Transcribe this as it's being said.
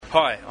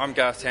Hi, I'm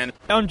Garth Tander.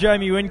 I'm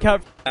Jamie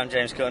Whincup. I'm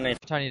James Courtney.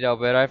 Tony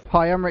D'Alberto.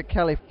 Hi, I'm Rick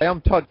Kelly. Hey,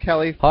 I'm Todd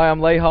Kelly. Hi, I'm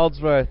Lee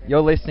Holdsworth.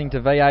 You're listening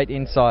to V8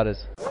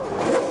 Insiders.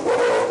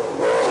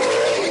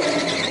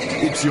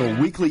 It's your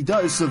weekly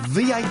dose of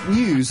V8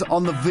 news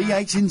on the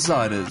V8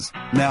 Insiders.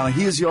 Now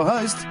here's your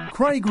host,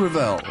 Craig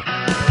Revell.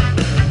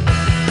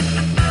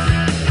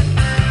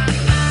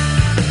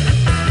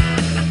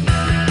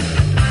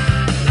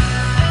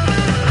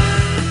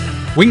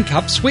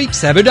 Whincup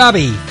sweeps Abu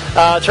Dhabi.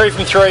 3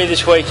 from 3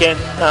 this weekend.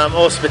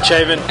 Awesome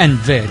achievement. And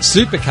V8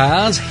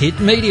 Supercars hit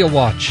Media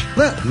Watch.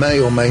 That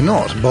may or may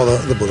not bother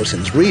the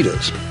bulletin's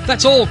readers.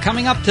 That's all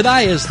coming up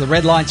today as the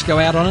red lights go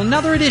out on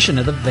another edition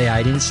of the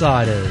V8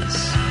 Insiders.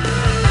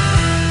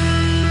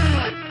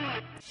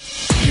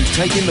 You've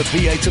taken the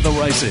V8 to the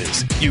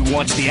races. You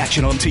watch the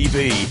action on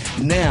TV.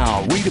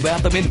 Now read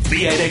about them in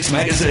V8X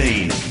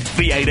Magazine.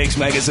 V8X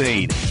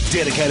Magazine,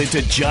 dedicated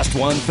to just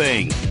one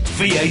thing,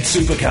 V8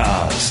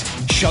 Supercars.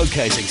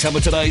 Showcasing some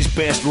of today's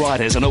best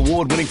writers and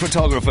award-winning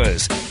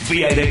photographers,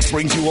 V8X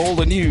brings you all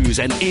the news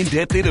and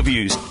in-depth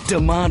interviews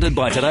demanded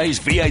by today's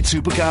V8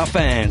 Supercar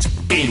fans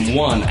in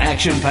one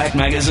action-packed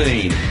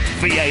magazine.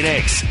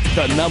 V8X,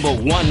 the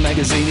 #1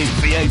 magazine in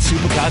V8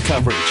 Supercar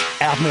coverage.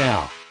 Out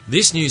now.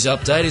 This news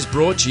update is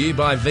brought to you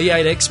by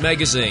V8X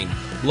Magazine.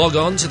 Log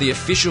on to the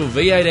official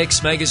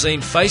V8X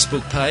Magazine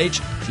Facebook page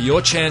for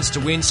your chance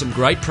to win some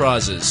great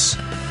prizes.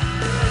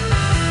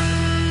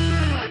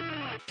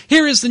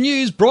 Here is the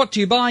news brought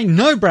to you by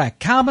Nobrac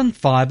Carbon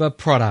Fibre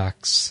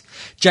Products.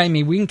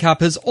 Jamie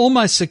Whincup has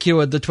almost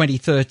secured the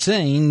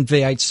 2013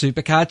 V8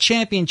 Supercar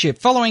Championship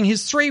following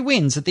his 3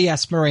 wins at the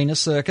Asmarina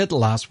circuit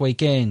last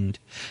weekend.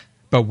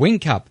 But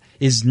Whincup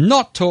is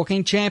not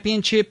talking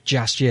championship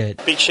just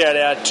yet. Big shout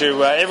out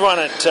to everyone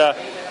at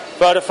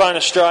Vodafone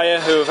Australia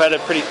who have had a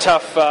pretty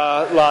tough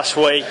last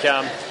week.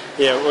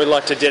 We'd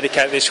like to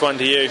dedicate this one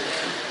to you.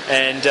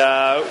 And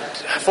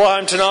fly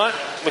home tonight.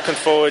 Looking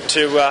forward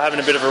to having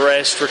a bit of a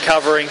rest,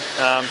 recovering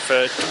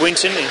for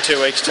Winton in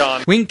 2 weeks'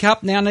 time.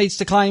 Whincup now needs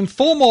to claim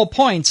 4 more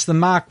points than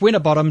Mark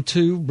Winterbottom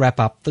to wrap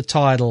up the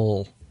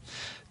title.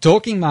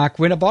 Talking Mark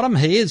Winterbottom,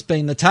 he has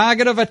been the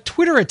target of a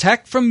Twitter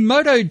attack from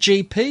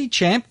MotoGP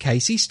champ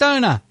Casey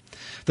Stoner.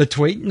 The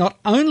tweet not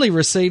only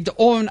received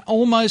an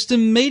almost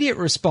immediate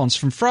response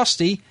from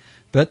Frosty,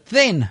 but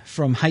then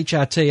from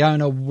HRT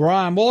owner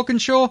Ryan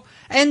Walkinshaw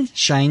and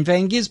Shane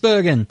Van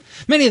Gisbergen.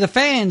 Many of the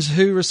fans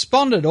who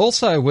responded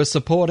also were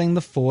supporting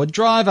the Ford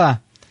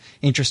driver.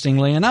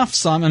 Interestingly enough,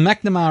 Simon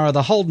McNamara,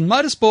 the Holden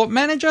Motorsport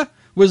manager,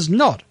 was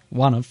not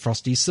one of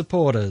Frosty's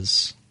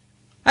supporters.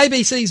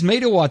 ABC's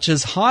Media Watch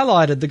has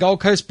highlighted the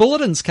Gold Coast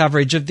Bulletin's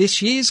coverage of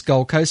this year's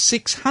Gold Coast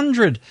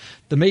 600.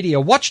 The media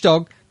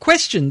watchdog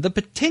questioned the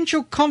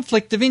potential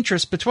conflict of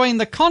interest between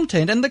the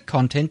content and the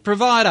content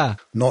provider.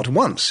 Not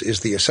once is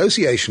the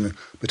association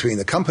between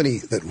the company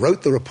that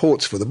wrote the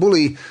reports for the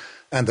Bully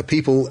and the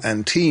people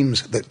and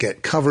teams that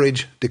get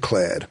coverage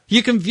declared.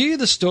 You can view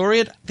the story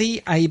at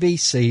the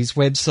ABC's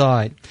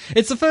website.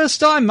 It's the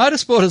first time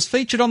motorsport has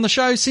featured on the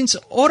show since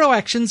Auto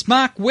Action's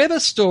Mark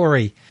Webber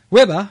story.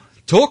 Webber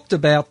talked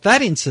about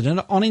that incident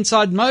on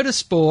Inside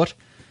Motorsport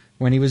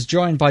when he was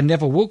joined by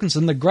Neville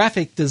Wilkinson, the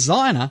graphic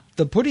designer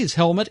that put his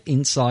helmet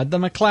inside the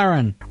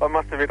McLaren. I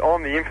must admit,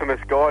 I'm the infamous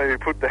guy who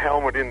put the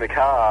helmet in the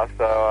car,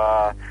 so...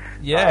 I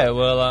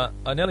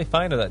nearly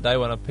fainted that day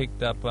when I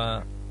picked up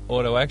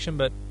Auto Action,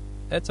 but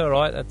that's all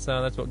right.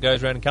 That's what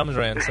goes round and comes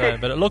around. So,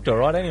 but it looked all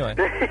right anyway.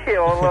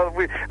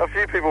 A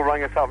few people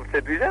rang us up and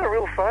said, "Is that a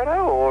real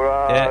photo?" Or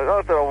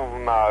I said, "Oh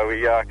no,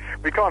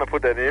 we kind of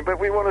put that in, but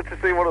we wanted to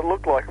see what it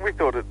looked like. We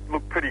thought it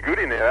looked pretty good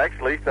in there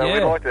actually, so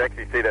we'd like to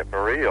actually see that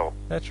for real."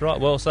 That's right.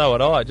 Well, so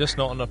would I. Just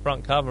not on the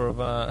front cover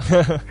of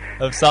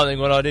of something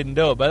when I didn't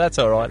do it, but that's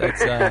all right.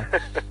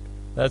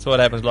 That's what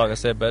happens, like I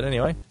said, but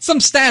anyway. Some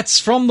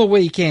stats from the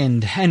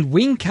weekend, and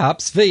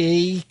Whincup's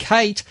VE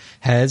Kate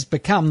has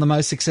become the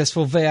most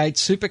successful V8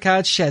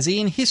 supercar chassis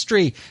in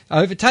history,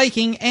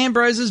 overtaking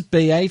Ambrose's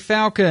BA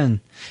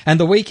Falcon. And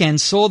the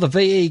weekend saw the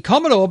VE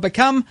Commodore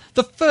become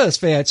the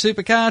first V8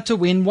 supercar to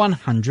win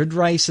 100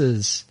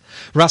 races.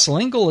 Russell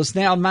Ingall has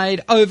now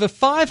made over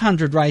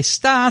 500 race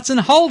starts, and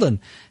Holden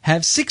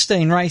have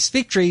 16 race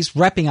victories,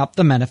 wrapping up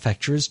the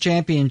Manufacturers'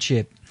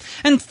 Championship.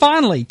 And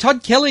finally,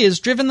 Todd Kelly has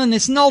driven the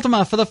Nissan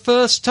Altima for the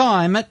first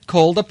time at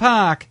Calder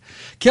Park.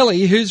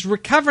 Kelly, who's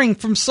recovering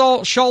from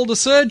shoulder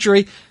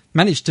surgery,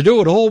 managed to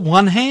do it all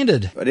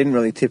one-handed. I didn't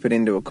really tip it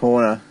into a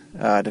corner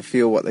to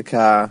feel what the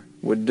car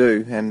would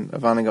do, and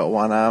I've only got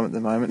one arm at the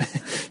moment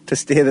to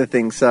steer the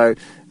thing. So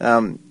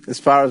as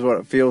far as what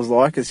it feels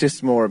like, it's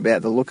just more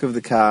about the look of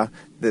the car.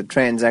 The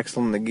transaxle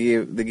and the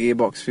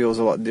gearbox feels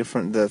a lot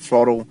different. The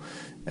throttle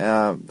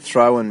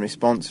throw and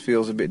response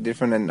feels a bit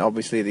different, and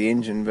obviously the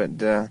engine, but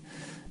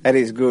that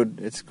is good.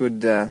 It's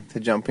good to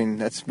jump in.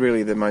 That's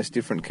really the most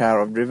different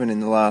car I've driven in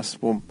the last,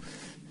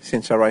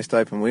 since I raced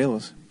open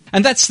wheelers.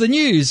 And that's the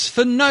news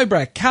for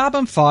Nobrac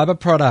Carbon Fibre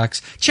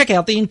Products. Check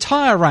out the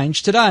entire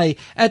range today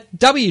at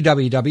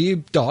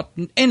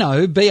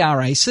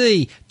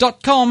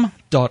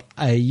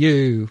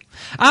www.nobrac.com.au.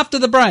 After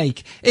the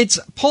break, it's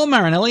Paul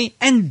Marinelli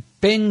and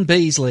Ben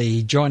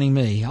Beasley joining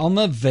me on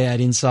the V8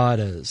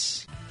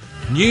 Insiders.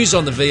 News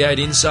on the V8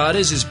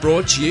 Insiders is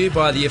brought to you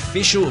by the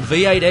official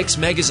V8X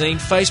Magazine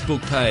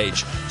Facebook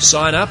page.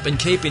 Sign up and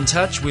keep in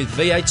touch with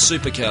V8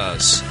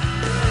 Supercars.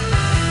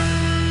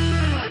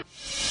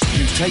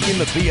 You've taken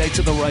the V8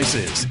 to the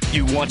races.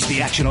 You watch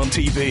the action on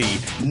TV.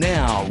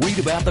 Now read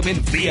about them in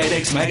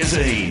V8X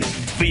Magazine.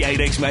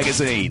 V8X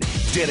Magazine,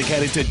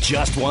 dedicated to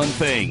just one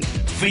thing,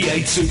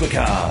 V8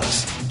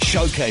 Supercars.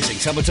 Showcasing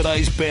some of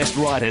today's best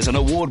writers and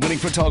award-winning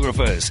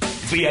photographers,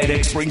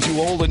 V8X brings you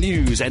all the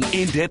news and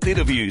in-depth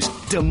interviews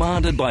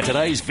demanded by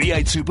today's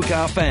V8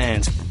 Supercar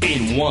fans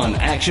in one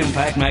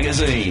action-packed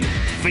magazine.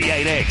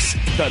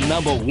 V8X, the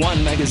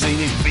 #1 magazine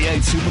in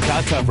V8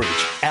 Supercar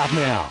coverage. Out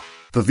now.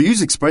 The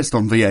views expressed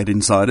on V8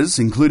 Insiders,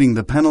 including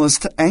the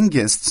panellists and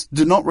guests,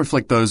 do not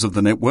reflect those of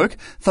the network,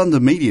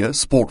 Thunder Media,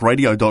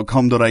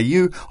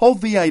 sportradio.com.au or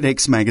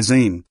V8X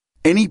Magazine.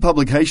 Any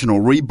publication or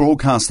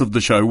rebroadcast of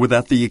the show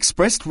without the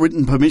expressed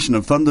written permission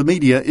of Thunder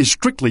Media is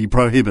strictly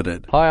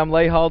prohibited. Hi, I'm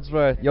Lee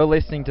Holdsworth. You're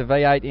listening to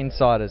V8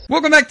 Insiders.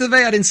 Welcome back to the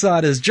V8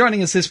 Insiders.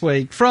 Joining us this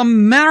week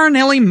from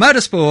Marinelli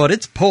Motorsport,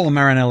 it's Paul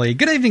Marinelli.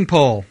 Good evening,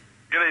 Paul.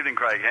 Good evening,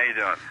 Craig. How you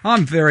doing?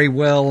 I'm very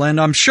well,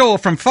 and I'm sure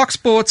from Fox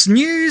Sports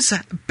News,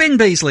 Ben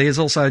Beasley is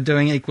also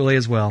doing equally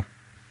as well.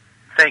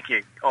 Thank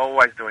you.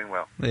 Always doing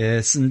well.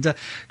 Yes, and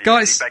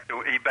guys,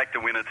 he backed the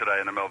winner today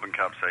in the Melbourne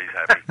Cup, so he's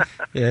happy.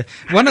 Yeah,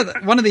 one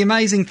of the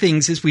amazing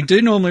things is we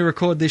do normally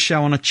record this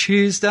show on a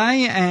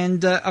Tuesday,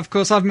 and of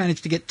course I've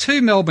managed to get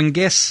 2 Melbourne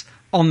guests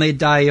on their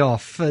day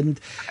off, and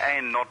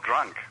not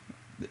drunk.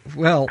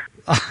 Well,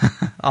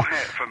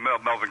 for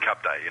Melbourne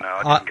Cup Day,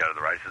 I didn't go to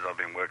the races. I've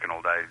been working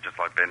all day, just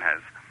like Ben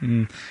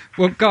has.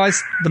 Well,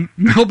 guys, the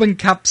Melbourne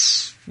Cup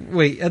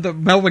sweep,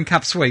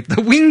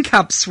 the Wing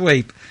Cup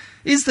sweep.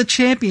 Is the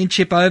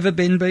championship over,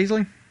 Ben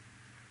Beasley?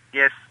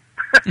 Yes.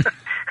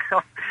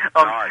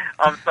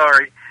 I'm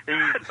sorry.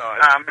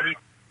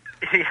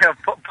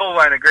 Paul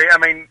won't agree. I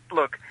mean,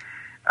 look,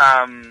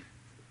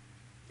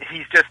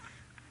 he's just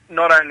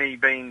not only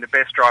been the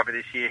best driver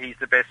this year, he's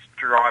the best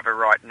driver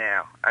right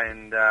now.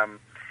 And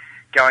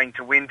going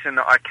to Winton,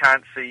 I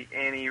can't see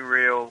any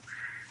real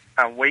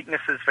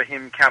weaknesses for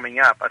him coming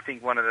up. I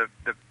think one of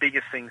the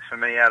biggest things for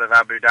me out of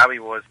Abu Dhabi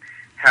was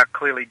how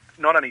clearly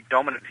not only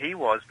dominant he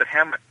was, but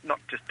how much, not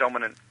just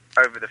dominant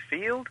over the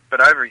field,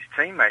 but over his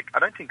teammate. I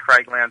don't think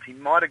Craig Lowndes, he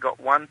might have got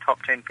one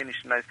top 10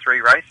 finish in those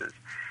 3 races.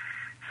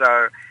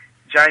 So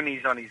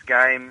Jamie's on his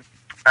game.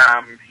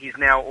 He's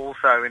now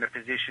also in a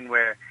position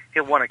where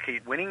he'll want to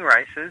keep winning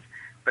races,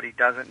 but he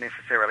doesn't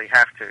necessarily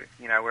have to.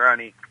 We're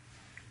only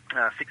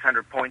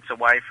 600 points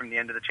away from the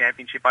end of the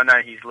championship. I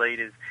know his lead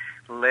is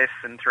less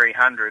than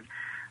 300,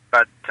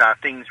 but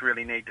things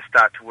really need to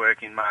start to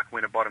work in Mark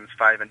Winterbottom's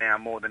favour now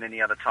more than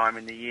any other time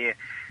in the year.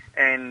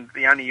 And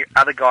the only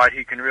other guy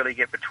who can really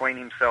get between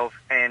himself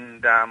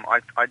and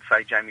I'd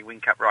say Jamie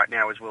Whincup right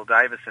now is Will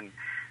Davison.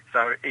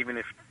 So even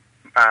if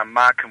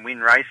Mark can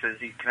win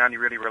races, he can only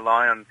really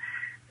rely on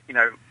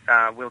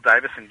Will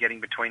Davison getting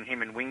between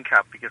him and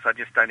Whincup, because I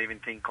just don't even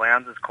think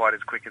Lowndes is quite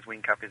as quick as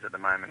Whincup is at the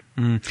moment.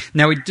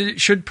 Now, we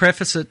should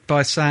preface it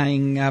by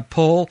saying,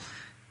 Paul,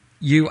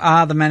 you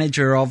are the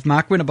manager of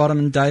Mark Winterbottom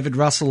and David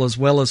Russell, as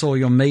well as all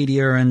your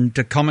media and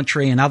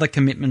commentary and other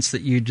commitments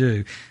that you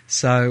do.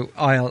 So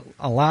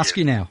I'll ask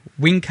you now,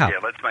 Whincup. Yeah,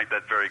 let's make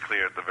that very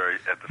clear at the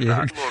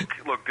start.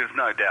 Look, there's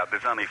no doubt.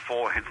 There's only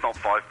 4. It's not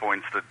 5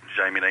 points that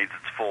Jamie needs.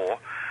 It's 4.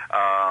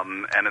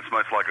 And it's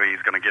most likely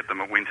he's going to get them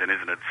at Winton,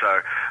 isn't it?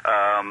 So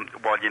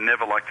while you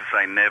never like to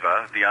say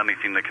never, the only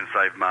thing that can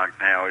save Mark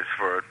now is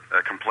for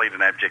a complete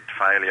and abject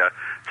failure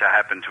to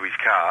happen to his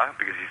car,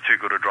 because he's too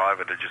good a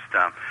driver to just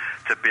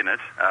to bin it,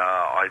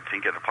 I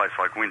think, at a place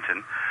like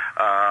Winton.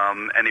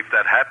 And if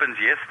that happens,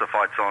 yes, the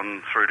fight's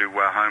on through to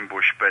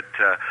Homebush, but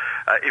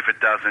if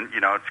it doesn't,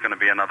 it's going to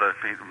be another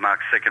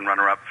Mark's second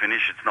runner-up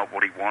finish. It's not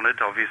what he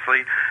wanted,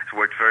 obviously. He's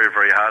worked very,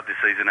 very hard this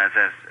season as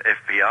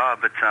FPR,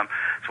 but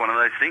it's one of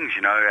those things,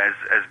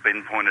 as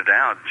Ben pointed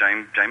out,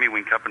 Jamie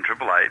Whincup and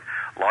Triple Eight,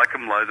 like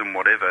them, loathe them,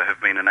 whatever,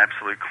 have been an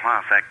absolute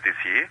class act this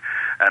year.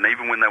 And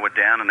even when they were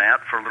down and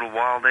out for a little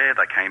while there,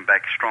 they came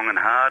back strong and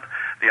hard.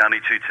 The only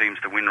 2 teams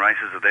to win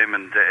races are them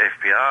and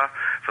FPR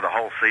for the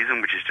whole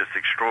season, which is just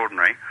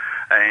extraordinary.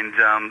 And,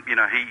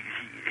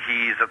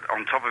 he is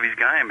on top of his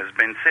game, as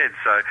Ben said.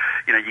 So,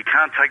 you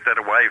can't take that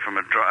away from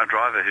a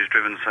driver who's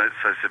driven so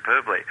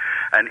superbly.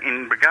 And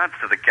in regards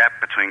to the gap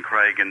between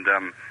Craig and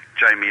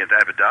Jamie at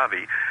Abu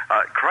Dhabi,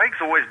 Craig's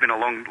always been a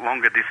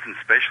longer distance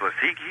specialist.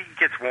 He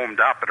gets warmed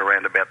up at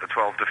around about the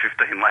 12 to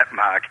 15 lap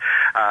mark.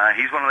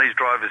 He's one of these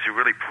drivers who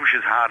really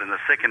pushes hard in the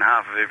second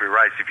half of every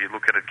race, if you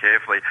look at it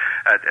carefully,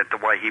 at the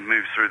way he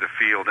moves through the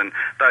field. And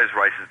those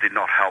races did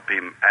not help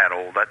him at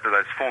all.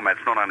 Those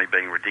formats not only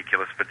being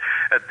ridiculous, but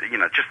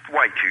just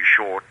way too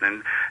short.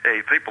 And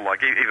people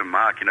like even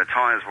Mark,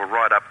 tyres were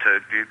right up to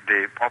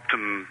their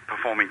optimum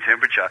performing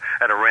temperature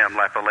at around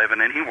lap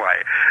 11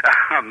 anyway,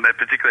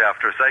 particularly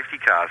after a safety safety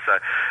car. So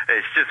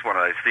it's just one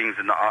of those things,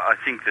 and I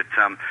think that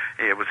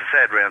it was a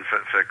sad round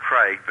for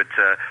Craig, but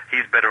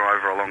he's better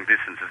over a long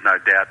distance, there's no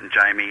doubt, and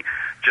Jamie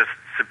just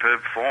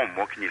superb form,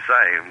 what can you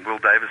say? And Will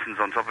Davison's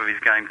on top of his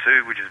game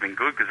too, which has been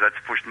good because that's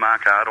pushed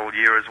Mark hard all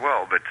year as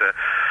well. But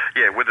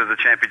whether the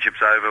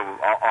championship's over,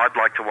 I'd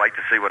like to wait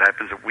to see what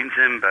happens at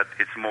Winton, but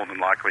it's more than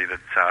likely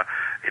that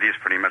it is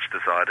pretty much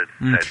decided,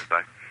 sad to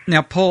say.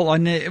 Now, Paul,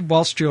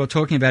 whilst you're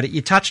talking about it,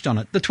 you touched on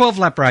it. The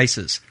 12-lap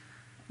races,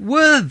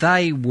 were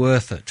they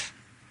worth it?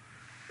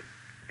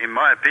 In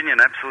my opinion,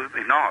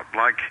 absolutely not.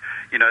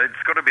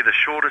 It's got to be the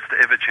shortest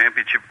ever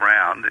championship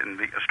round in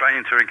the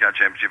Australian Touring Car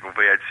Championship or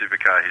V8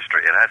 Supercar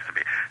history. It has to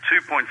be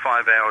 2.5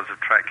 hours of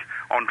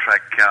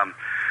on-track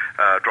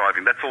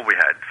driving. That's all we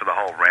had for the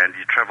whole round.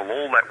 You travel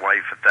all that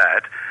way for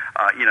that.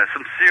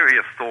 Some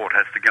serious thought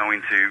has to go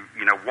into,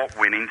 what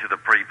went into the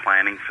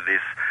pre-planning for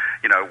this.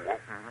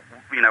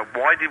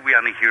 Why did we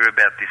only hear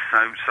about this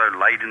so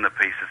late in the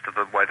piece as to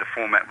the way the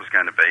format was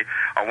going to be?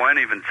 I won't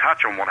even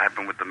touch on what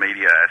happened with the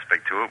media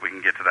aspect to it. We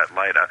can get to that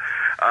later.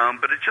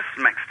 But it just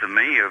smacks to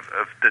me of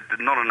that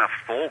not enough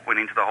thought went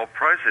into the whole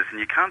process. And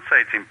you can't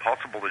say it's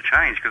impossible to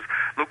change, because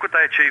look what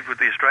they achieved with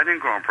the Australian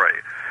Grand Prix.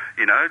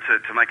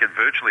 To make it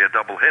virtually a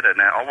double header.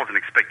 Now, I wasn't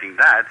expecting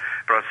that,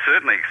 but I was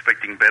certainly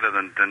expecting better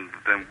than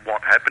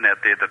what happened out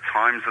there. The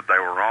times that they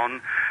were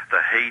on, the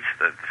heat,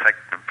 the fact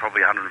that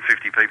probably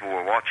 150 people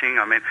were watching.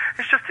 I mean,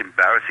 it's just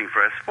embarrassing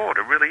for our sport.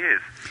 It really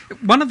is.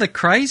 One of the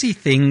crazy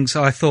things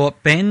I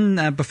thought, Ben,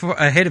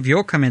 ahead of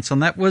your comments on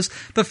that, was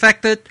the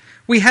fact that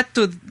we had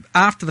to,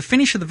 after the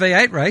finish of the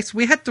V8 race,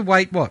 we had to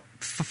wait,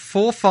 for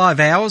 4 or 5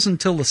 hours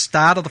until the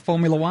start of the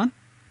Formula One?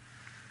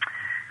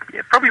 Yeah,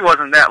 it probably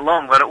wasn't that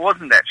long, but it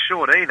wasn't that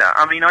short either.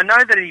 I mean, I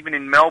know that even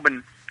in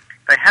Melbourne,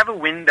 they have a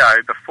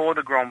window before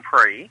the Grand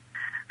Prix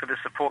for the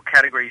support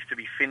categories to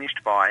be finished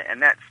by,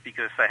 and that's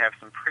because they have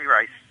some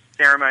pre-race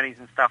ceremonies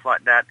and stuff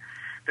like that.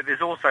 But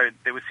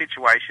there were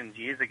situations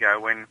years ago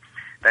when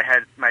they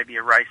had maybe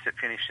a race that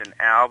finished an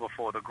hour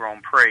before the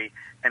Grand Prix,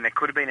 and there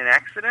could have been an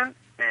accident,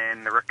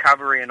 and the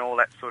recovery and all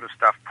that sort of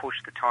stuff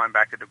pushed the time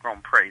back at the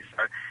Grand Prix.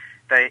 So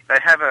they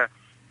have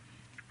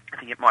I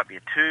think it might be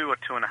a 2 or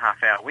 2.5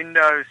 hour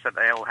window, so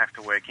they all have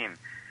to work in.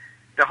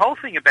 The whole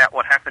thing about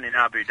what happened in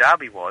Abu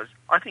Dhabi was,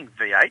 I think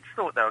V8s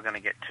thought they were going to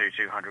get 2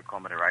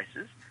 200-kilometre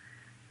races.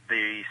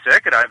 The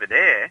circuit over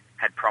there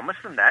had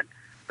promised them that,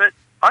 but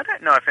I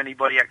don't know if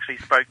anybody actually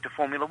spoke to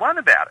Formula One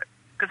about it,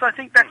 because I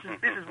think this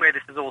is where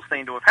this has all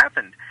seemed to have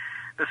happened.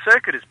 The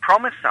circuit has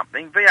promised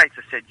something, V8s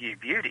have said, you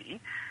beauty,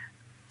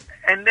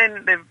 and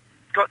then they've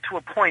got to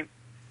a point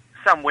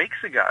some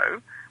weeks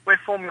ago where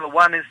Formula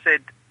One has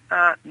said,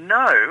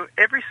 no,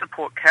 every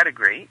support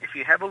category, if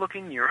you have a look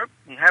in Europe,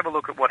 you have a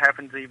look at what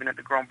happens even at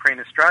the Grand Prix in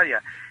Australia,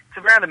 it's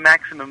around a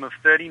maximum of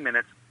 30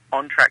 minutes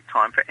on-track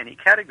time for any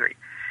category.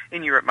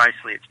 In Europe,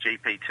 mostly it's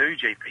GP2,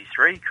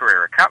 GP3,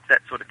 Carrera Cup,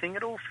 that sort of thing.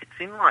 It all fits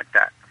in like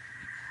that.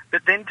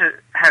 But then to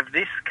have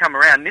this come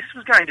around, this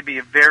was going to be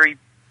a very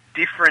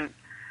different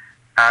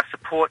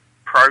support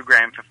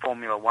program for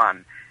Formula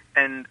One.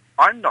 And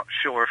I'm not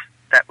sure if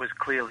that was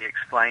clearly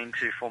explained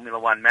to Formula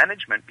One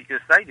management, because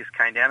they just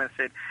came down and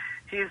said,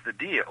 here's the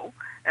deal,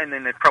 and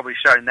then they've probably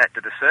shown that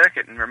to the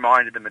circuit and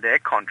reminded them of their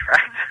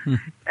contract,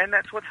 and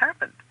that's what's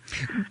happened.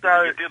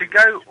 So to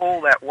go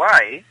all that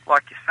way,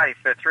 like you say,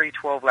 for 3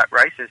 12-lap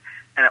races,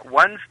 and at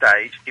one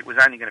stage it was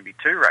only going to be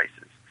 2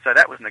 races, so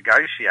that was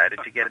negotiated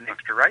to get an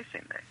extra race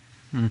in there.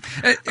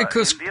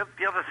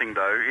 The other thing,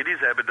 though, it is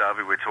Abu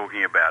Dhabi we're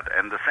talking about,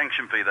 and the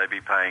sanction fee they'd be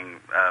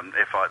paying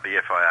the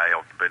FIA,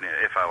 or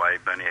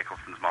FOA, Bernie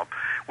Ecclestone's mob,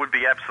 would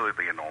be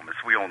absolutely enormous.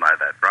 We all know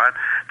that, right?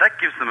 That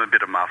gives them a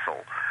bit of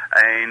muscle.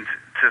 And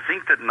to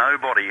think that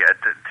nobody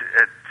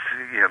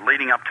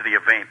leading up to the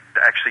event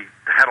actually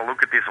had a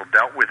look at this or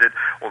dealt with it,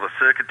 or the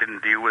circuit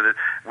didn't deal with it,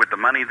 with the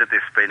money that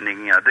they're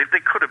spending,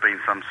 there could have been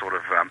some sort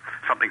of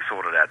something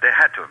sorted out. There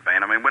had to have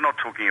been. I mean, we're not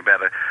talking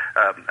about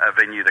a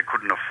venue that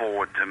couldn't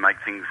afford to make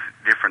things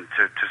different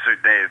to suit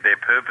their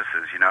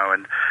purposes,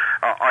 and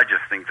I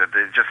just think that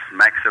there's just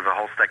smacks of a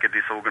whole stack of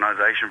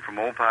disorganisation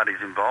from all parties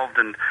involved,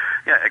 and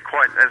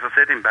quite, as I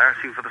said,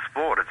 embarrassing for the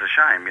sport. It's a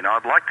shame.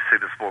 I'd like to see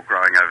the sport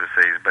growing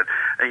overseas, but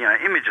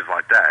images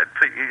like that,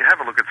 you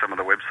have a look at some of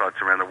the websites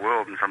around the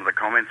world and some of the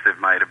comments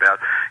they've made about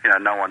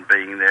no one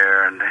being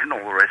there and all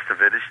the rest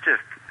of it. It's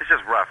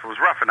just rough. It was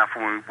rough enough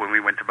when we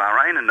went to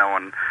Bahrain and no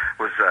one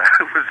was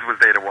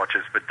there to watch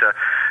us. But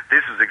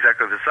this was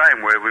exactly the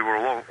same, where we were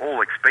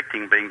all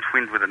expecting, being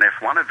twinned with an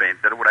F1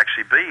 event, that it would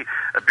actually be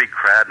a big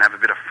crowd and have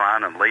a bit of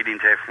fun and lead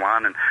into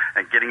F1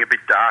 and getting a bit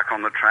dark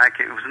on the track.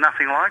 It was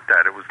nothing like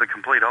that. It was the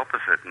complete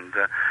opposite. And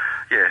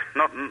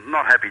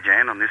not happy,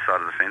 Jan, on this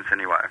side of the fence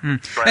anyway.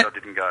 Glad I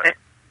didn't go.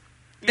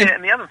 Yeah,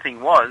 and the other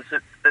thing was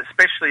that,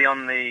 especially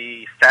on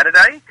the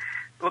Saturday,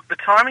 look, the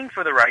timing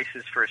for the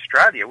races for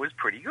Australia was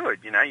pretty good.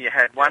 You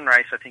had one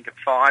race, I think, at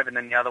 5, and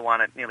then the other one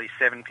at nearly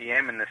 7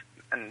 p.m,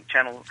 and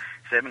Channel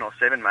 7 or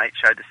 7, mate,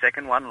 showed the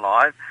second one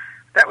live.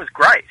 That was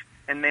great.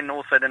 And then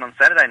also on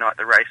Saturday night,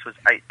 the race was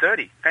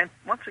 8:30. And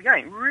once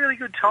again, really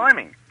good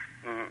timing.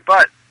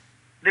 But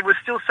there was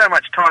still so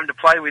much time to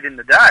play with in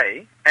the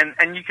day,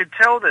 and you could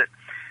tell that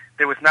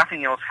there was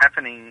nothing else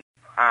happening,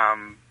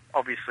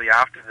 obviously,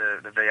 after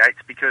the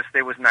V8s, because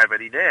there was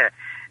nobody there.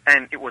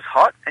 And it was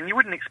hot, and you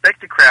wouldn't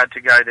expect a crowd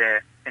to go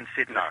there and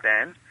sit in the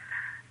stand.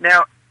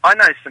 Now, I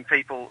know some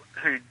people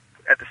who,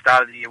 at the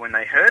start of the year, when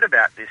they heard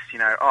about this,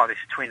 this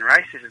twin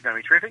race, this is going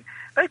to be terrific,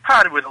 they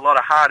parted with a lot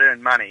of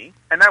hard-earned money,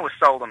 and they were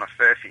sold on a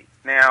furphy.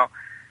 Now,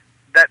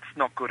 that's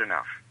not good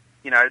enough.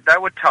 They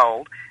were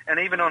told, and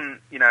even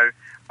on,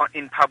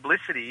 in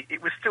publicity,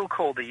 it was still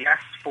called the Yas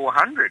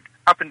 400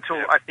 up until,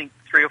 I think,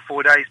 3 or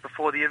 4 days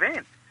before the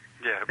event.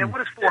 Yeah. Now, what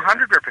does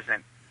 400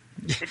 represent?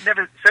 It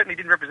certainly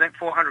didn't represent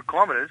 400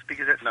 kilometres,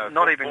 because it's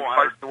not even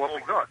close to what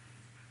we got.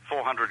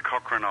 400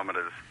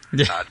 Cochranometers.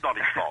 Yeah. It's not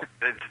his fault.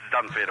 It's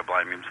unfair to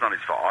blame him. It's not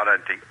his fault, I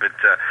don't think. But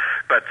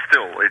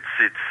still,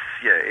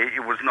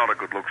 it was not a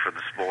good look for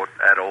the sport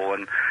at all.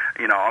 And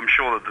I'm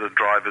sure that the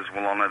drivers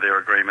will honour their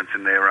agreements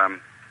in their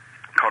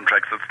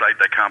contracts that state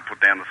they can't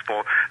put down the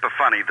sport. But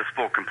funny, the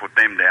sport can put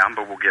them down,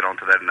 but we'll get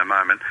onto that in a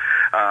moment.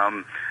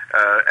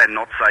 And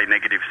not say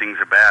negative things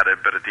about it,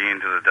 but at the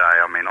end of the day,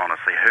 I mean,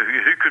 honestly,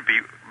 who could be,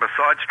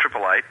 besides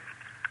Triple Eight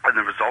and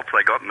the results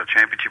they got and the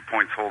championship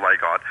points haul they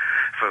got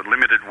for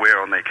limited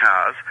wear on their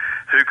cars,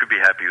 who could be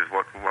happy with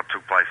what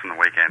took place on the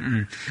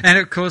weekend? And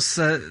of course,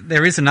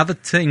 there is another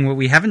thing what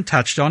we haven't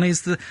touched on,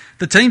 is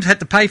the teams had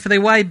to pay for their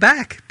way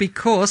back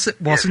because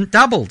it wasn't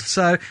doubled.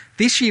 So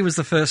this year was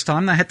the first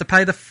time they had to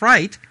pay the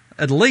freight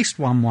at least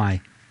one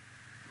way.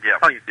 Yep.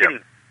 Oh, you're kidding.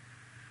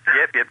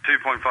 Yep,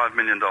 $2.5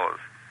 million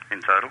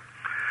in total.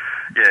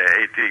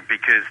 Yeah,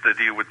 because the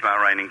deal with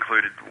Bahrain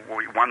included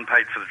one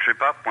paid for the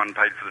trip up, one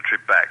paid for the trip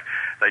back.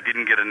 They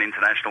didn't get an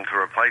international to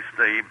replace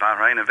the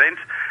Bahrain event.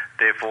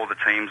 Therefore, the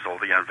teams, or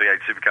the V8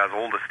 supercars,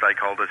 all the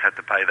stakeholders had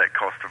to pay that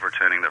cost of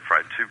returning the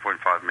freight,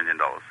 $2.5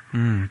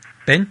 million.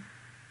 Ben?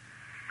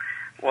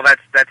 Well,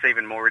 that's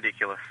even more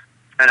ridiculous.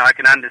 And I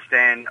can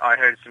understand, I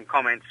heard some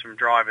comments from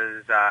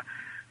drivers,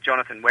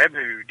 Jonathan Webb,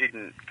 who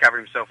didn't cover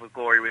himself with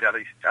glory with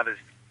his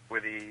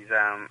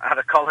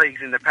other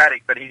colleagues in the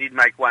paddock, but he did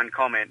make one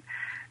comment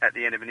at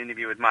the end of an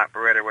interview with Mark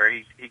Beretta where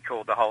he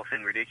called the whole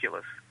thing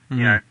ridiculous.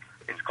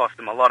 It's cost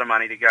them a lot of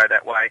money to go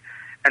that way.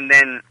 And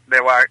then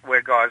there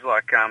were guys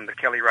like the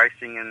Kelly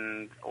Racing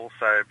and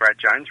also Brad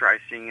Jones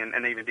Racing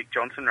and even Dick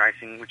Johnson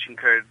Racing, which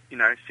incurred,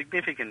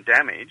 significant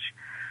damage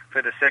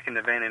for the second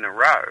event in a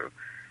row.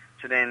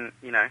 So then,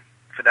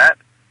 for that,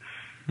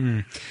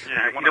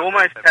 you'd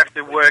almost have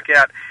to work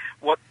out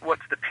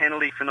what's the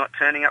penalty for not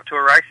turning up to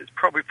a race. It's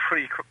probably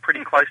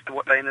pretty close to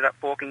what they ended up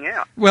forking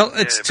out. Well,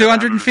 it's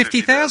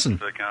 $250,000.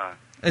 per car.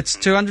 It's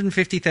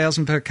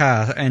 $250,000 per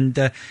car,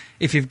 and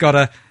if you've got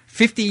a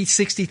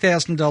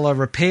 $50,000-$60,000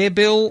 repair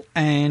bill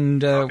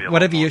and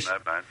whatever you,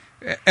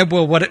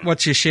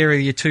 what's your share of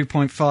your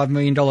 $2.5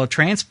 million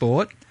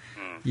transport?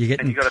 You get,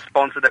 and you've got a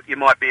sponsor that you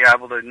might be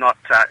able to not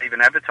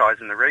even advertise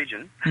in the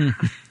region.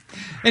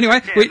 Anyway,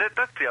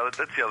 that's the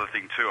other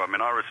thing too. I mean,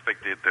 I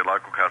respect their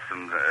local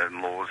customs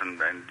and laws, and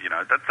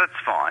that's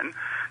fine.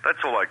 That's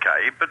all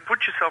okay. But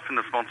put yourself in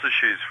the sponsor's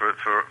shoes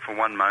for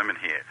one moment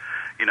here.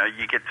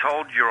 You get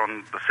told you're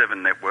on the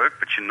 7 network,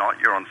 but you're not.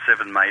 You're on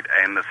 7 Mate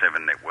and the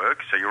 7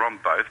 network, so you're on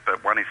both,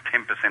 but one is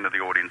 10% of the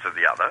audience of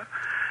the other.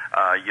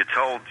 You're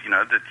told,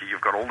 that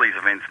you've got all these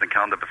events in the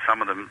calendar, but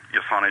some of them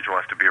your signage will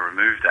have to be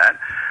removed at.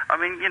 I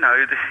mean,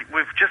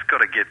 we've just got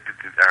to get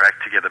our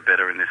act together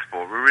better in this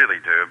sport. We really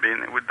do. I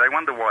mean, they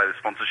wonder why the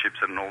sponsorship's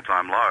at an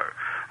all-time low.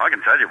 I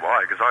can tell you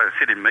why, because I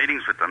sit in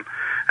meetings with them,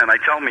 and they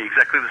tell me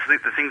exactly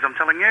the things I'm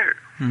telling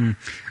you.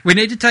 We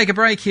need to take a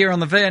break here on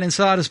the V8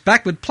 Insiders,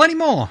 back with plenty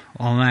more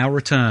on our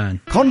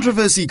return.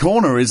 Controversy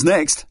Corner is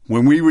next,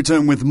 when we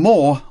return with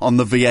more on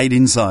the V8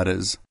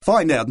 Insiders.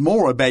 Find out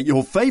more about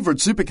your favourite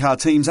supercar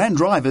teams and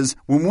drivers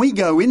when we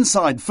go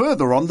inside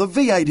further on the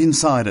V8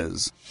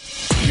 Insiders.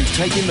 You've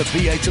taken the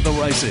V8 to the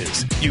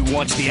races. You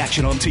watch the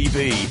action on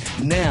TV.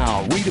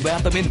 Now read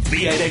about them in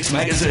V8X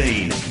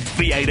Magazine.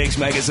 V8X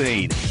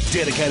Magazine,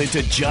 dedicated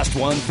to just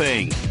one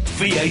thing: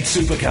 V8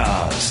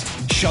 supercars.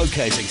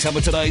 Showcasing some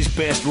of today's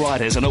best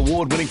writers and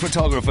award-winning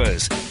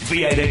photographers,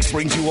 V8X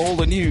brings you all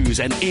the news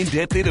and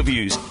in-depth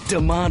interviews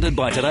demanded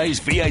by today's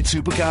V8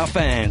 supercar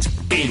fans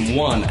in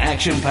one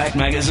action-packed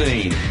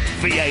magazine.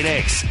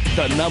 V8X,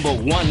 the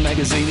 #1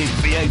 magazine in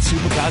V8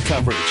 supercar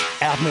coverage.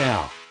 Out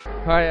now.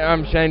 Hi,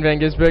 I'm Shane Van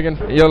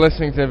Gisbergen. You're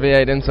listening to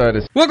V8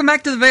 Insiders. Welcome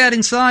back to the V8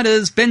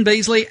 Insiders. Ben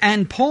Beasley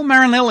and Paul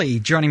Marinelli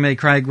joining me,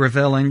 Craig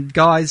Revell. And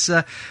guys,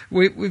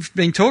 we've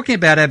been talking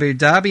about Abu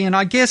Dhabi, and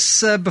I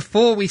guess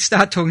before we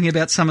start talking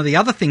about some of the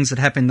other things that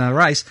happened in the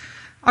race,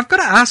 I've got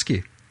to ask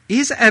you,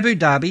 is Abu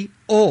Dhabi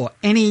or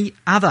any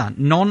other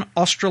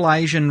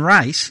non-Australasian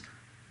race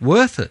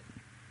worth it?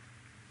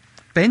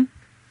 Ben?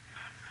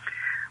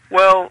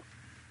 Well,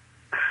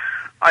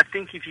 I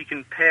think if you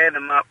can pair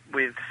them up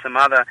with some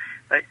other...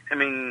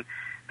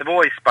 they've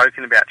always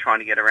spoken about trying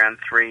to get around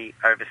 3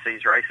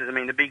 overseas races. I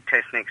mean, the big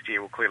test next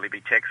year will clearly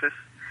be Texas,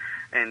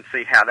 and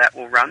see how that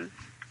will run.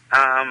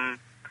 And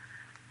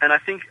I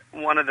think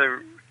one of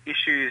the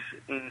issues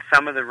in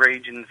some of the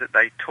regions that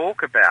they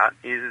talk about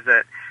is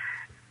that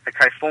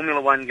okay,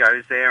 Formula One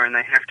goes there and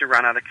they have to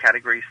run other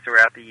categories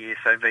throughout the year,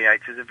 so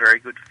V8 is a very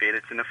good fit.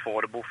 It's an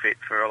affordable fit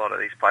for a lot of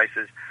these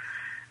places.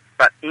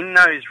 But in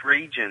those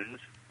regions,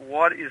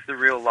 what is the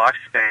real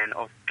lifespan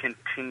of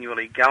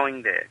continually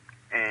going there?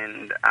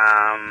 And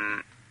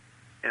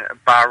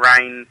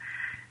Bahrain,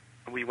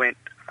 we went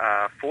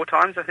 4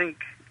 times, I think,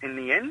 in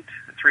the end,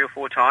 3 or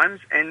 4 times,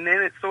 and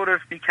then it sort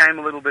of became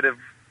a little bit of,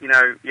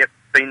 yep,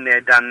 been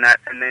there, done that,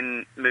 and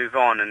then move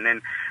on. And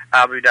then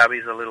Abu Dhabi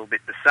is a little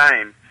bit the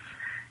same.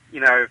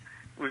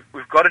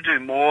 We've got to do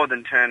more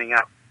than turning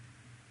up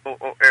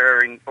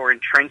or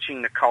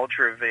entrenching the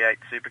culture of V8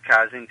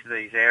 supercars into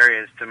these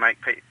areas to make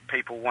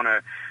people want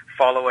to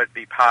follow it,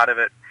 be part of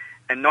it,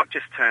 and not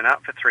just turn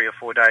up for 3 or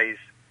 4 days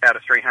out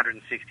of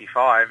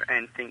 365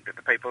 and think that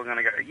the people are going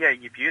to go, yeah,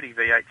 you beauty,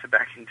 V8s are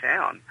back in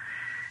town.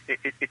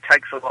 It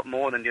takes a lot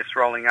more than just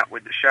rolling up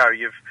with the show.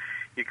 You've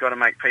got to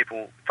make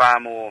people far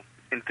more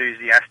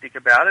enthusiastic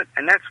about it,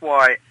 and that's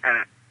why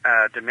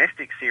a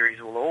domestic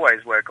series will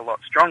always work a lot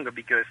stronger,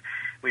 because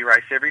we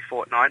race every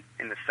fortnight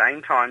in the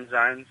same time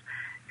zones,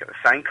 got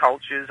the same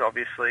cultures,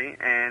 obviously,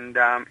 and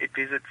it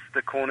visits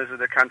the corners of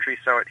the country,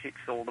 so it hits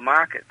all the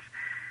markets.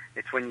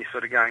 It's when you're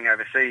sort of going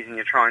overseas and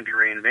you're trying to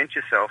reinvent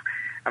yourself.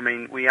 I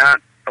mean, we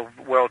aren't a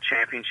world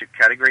championship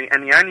category,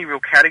 and the only real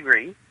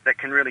category that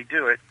can really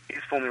do it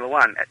is Formula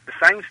One. At the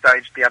same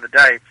stage the other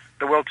day,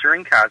 the World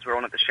Touring Cars were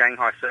on at the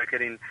Shanghai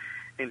circuit in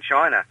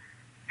China,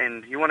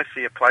 and you want to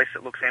see a place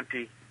that looks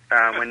empty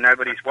when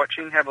nobody's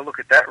watching, have a look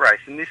at that race.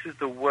 And this is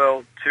the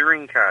World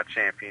Touring Car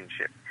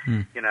Championship.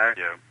 Yeah.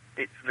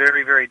 It's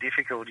very, very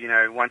difficult,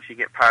 once you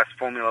get past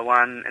Formula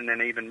One and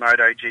then even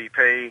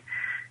MotoGP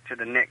to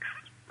the next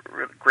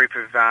group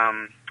of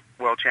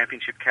World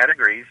Championship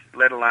categories,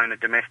 let alone a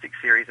domestic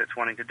series that's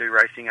wanting to do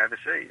racing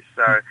overseas.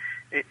 So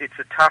it's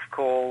a tough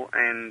call,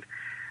 and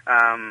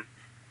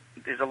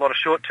there's a lot of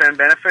short-term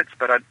benefits,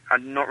 but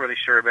I'm not really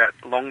sure about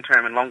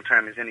long-term, and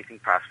long-term is anything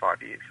past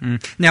 5 years.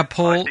 Now,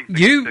 Paul,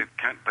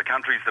 the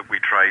countries that we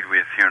trade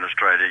with here in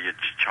Australia,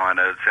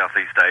 China,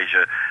 Southeast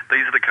Asia,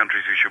 these are the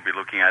countries we should be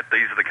looking at.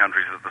 These are the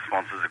countries that the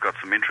sponsors have got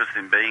some interest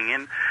in being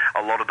in.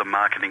 A lot of the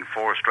marketing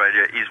for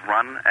Australia is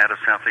run out of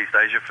Southeast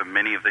Asia for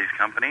many of these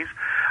companies.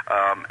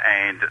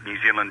 And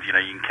New Zealand, you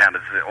can count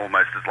as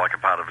almost as like a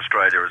part of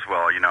Australia as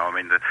well.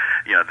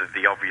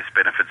 The obvious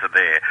benefits are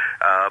there.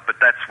 But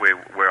that's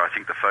where I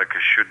think the focus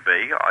should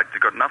be. I've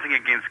got nothing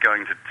against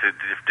going to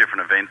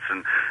different events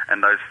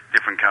and those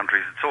different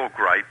countries. It's all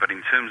great, but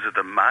in terms of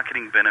the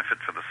marketing benefit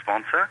for the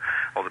sponsor,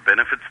 or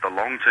the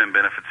long-term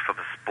benefits for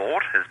the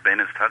sport, as Ben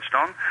has touched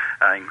on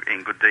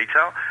in good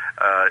detail,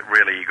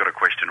 really you've got to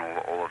question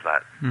all of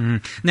that.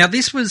 Now,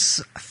 this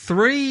was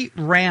 3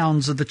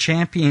 rounds of the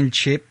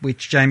championship,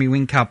 which Jamie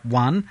Whincup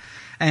won,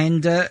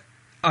 and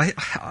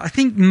I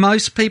think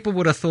most people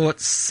would have thought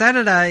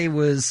Saturday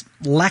was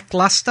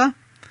lacklustre,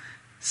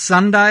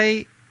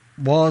 Sunday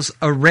was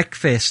a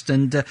wreckfest,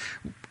 and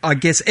I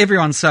guess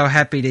everyone's so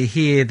happy to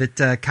hear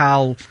that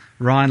Karl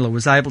Reindler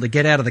was able to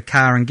get out of the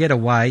car and get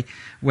away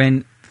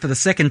when, for the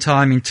second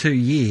time in 2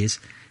 years,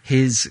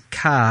 his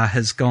car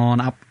has gone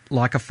up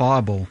like a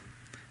fireball.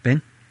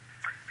 Ben?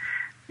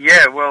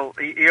 Yeah, well,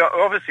 he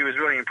obviously was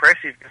really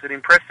impressive, because it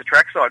impressed the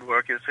trackside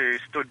workers who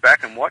stood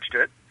back and watched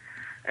it.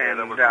 And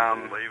that was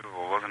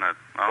unbelievable, wasn't it?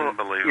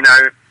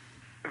 Unbelievable.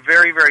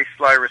 Very, very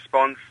slow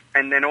response,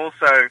 and then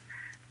also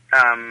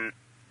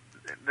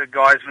the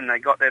guys, when they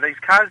got there, these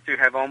cars do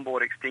have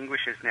onboard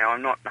extinguishers now.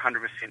 I'm not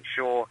 100%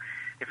 sure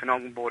if an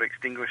onboard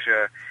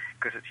extinguisher,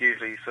 because it's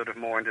usually sort of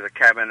more into the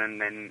cabin and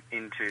then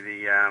into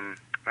the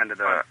under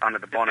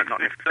the bonnet,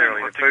 not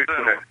necessarily the boot.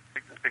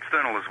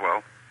 External as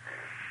well.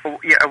 Well,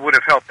 yeah, it would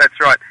have helped. That's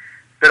right.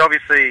 But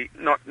obviously,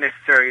 not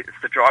necessarily. It's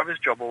the driver's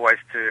job always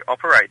to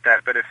operate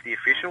that. But if the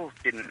officials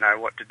didn't know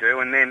what to do,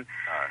 and then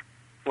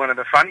one of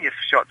the funniest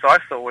shots I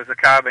saw was a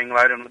car being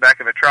loaded on the back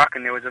of a truck,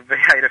 and there was a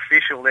V8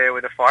 official there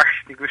with a fire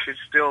extinguisher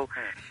still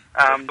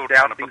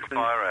dousing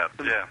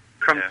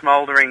from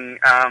smouldering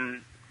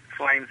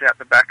flames out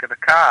the back of the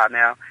car.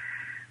 Now,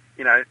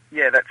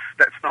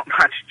 that's not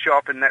much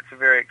chop, and that's a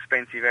very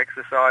expensive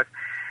exercise.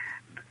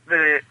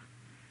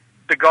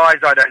 The guys,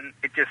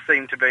 it just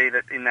seemed to be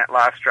that in that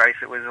last race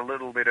it was a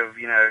little bit of,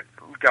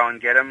 go and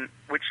get them,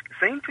 which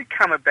seemed to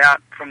come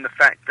about from the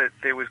fact that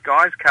there was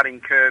guys cutting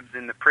curbs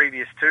in the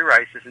previous 2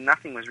 races and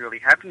nothing was really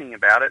happening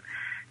about it.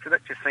 So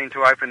that just seemed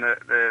to open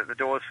the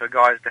doors for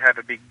guys to have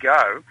a big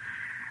go.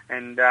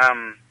 And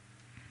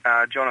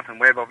Jonathan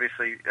Webb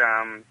obviously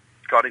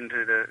got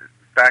into the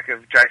back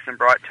of Jason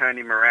Bright, turned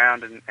him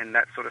around and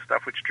that sort of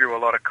stuff, which drew a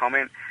lot of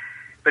comment.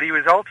 But he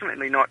was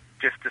ultimately not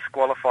just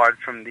disqualified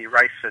from the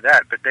race for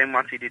that, but then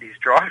once he did his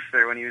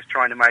drive-through and he was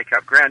trying to make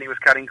up ground, he was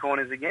cutting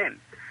corners again,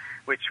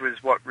 which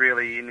was what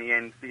really, in the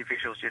end, the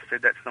officials just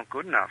said that's not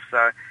good enough. So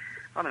I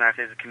don't know if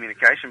there's a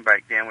communication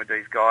breakdown with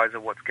these guys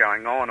or what's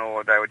going on,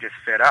 or they were just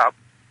fed up.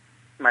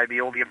 Maybe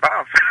all the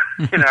above.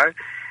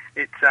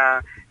 It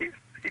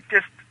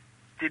just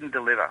didn't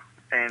deliver.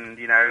 And,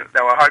 they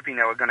were hoping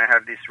they were going to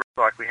have this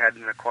like we had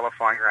in the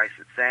qualifying race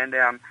at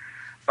Sandown,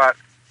 but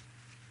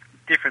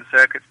different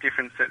circuits,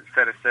 different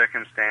set of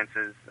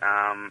circumstances,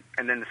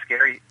 and then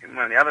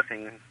one of the other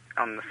things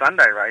on the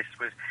Sunday race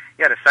was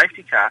you had a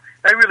safety car.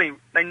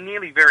 They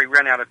nearly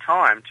ran out of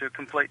time to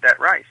complete that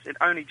race. It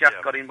only just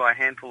got in by a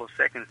handful of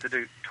seconds to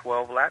do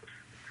 12 laps.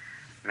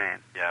 Man.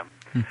 Yeah.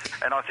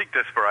 And I think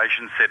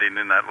desperation set in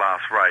that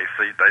last race.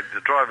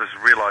 The drivers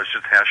realised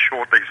just how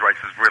short these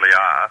races really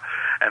are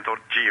and thought,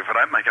 gee, if I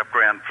don't make up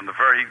ground from the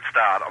very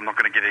start, I'm not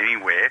going to get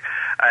anywhere.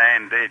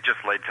 And it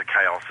just led to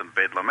chaos and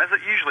bedlam, as it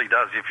usually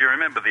does. If you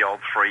remember the old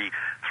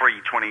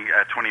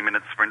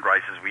 20-minute sprint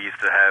races we used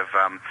to have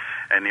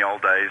in the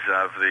old days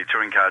of the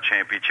Touring Car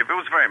Championship, it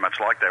was very much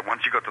like that.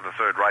 Once you got to the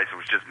third race, it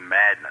was just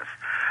madness.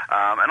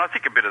 And I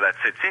think a bit of that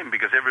sets in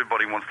because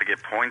everybody wants to get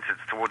points.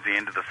 It's towards the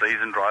end of the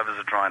season. Drivers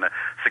are trying to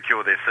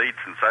secure their seats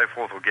and so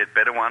forth, or get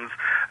better ones.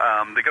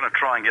 They're going to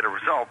try and get a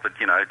result, but,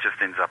 it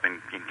just ends up in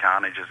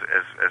carnage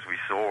as we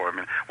saw. I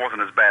mean, it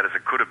wasn't as bad as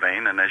it could have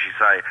been, and as you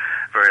say,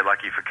 very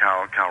lucky for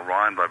Carl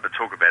Ryan, but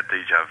talk about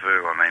deja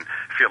vu. I mean,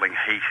 feeling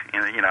heat,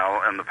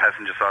 on the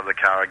passenger side of the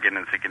car again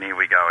and thinking, here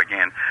we go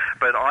again.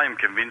 But I am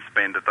convinced,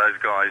 Ben, that those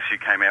guys who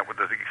came out with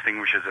the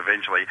extinguishers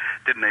eventually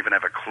didn't even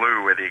have a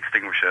clue where the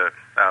extinguisher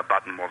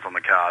button was on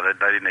the car.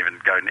 They didn't even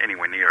go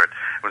anywhere near it.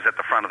 It was at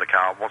the front of the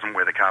car. It wasn't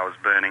where the car was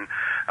burning.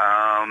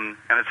 And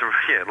it's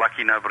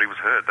lucky nobody was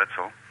hurt, that's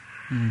all.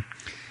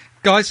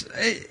 Guys,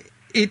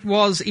 it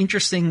was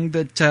interesting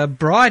that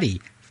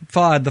Bridie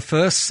fired the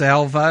first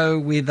salvo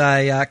with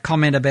a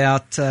comment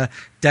about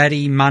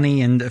daddy,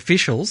 money and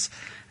officials.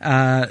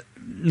 It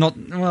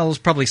was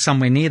probably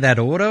somewhere near that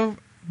order,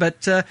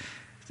 but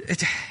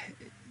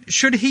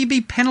should he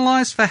be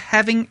penalised for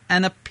having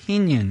an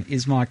opinion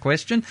is my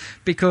question,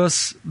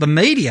 because the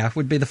media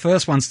would be the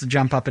first ones to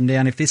jump up and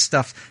down if this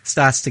stuff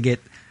starts to get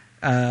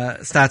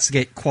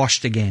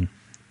quashed again.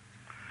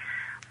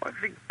 Well,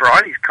 I think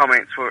Bridie's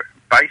comments were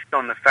based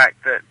on the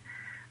fact that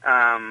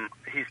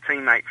his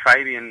teammate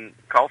Fabian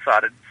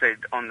Coulthard had said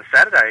on the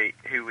Saturday,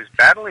 who was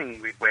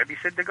battling with Webb, he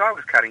said the guy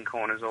was cutting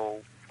corners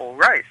all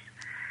race.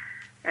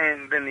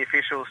 And then the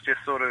officials just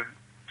sort of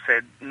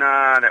said,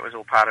 nah, that was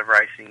all part of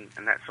racing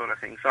and that sort of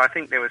thing. So I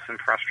think there was some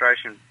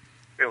frustration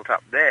built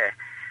up there.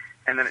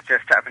 And then it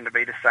just happened to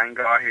be the same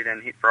guy who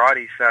then hit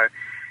Bridie. So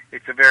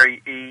it's a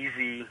very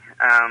easy,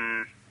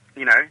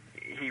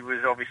 he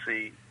was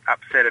obviously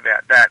upset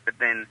about that, but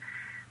then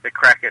the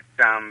crack at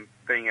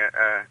being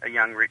a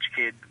young rich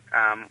kid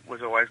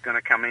was always going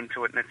to come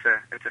into it, and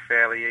it's a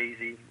fairly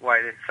easy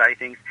way to say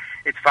things.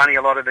 It's funny,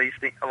 a lot of these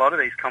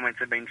comments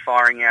have been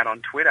firing out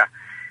on Twitter.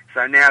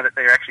 So now that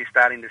they're actually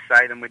starting to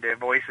say them with their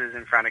voices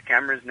in front of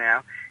cameras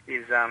now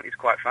is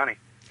quite funny.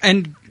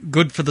 And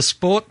good for the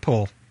sport,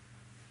 Paul.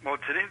 Well,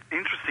 it's an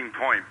interesting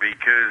point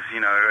because,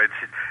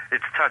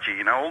 it's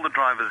touchy. All the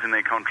drivers in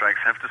their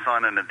contracts have to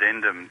sign an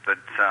addendum that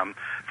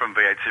from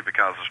V8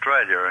 Supercars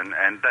Australia,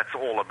 and that's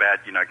all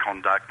about,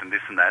 conduct and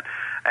this and that.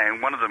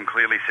 And one of them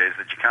clearly says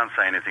that you can't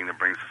say anything that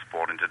brings the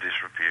sport into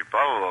disrepute,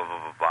 blah, blah, blah,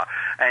 blah, blah.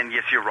 And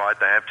yes, you're right,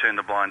 they have turned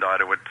a blind eye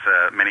to it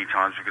many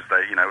times because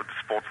the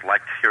sport's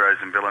lacked heroes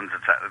and villains,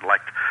 it's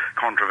lacked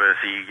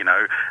controversy,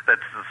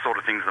 that's the sort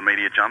of things the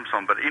media jumps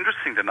on. But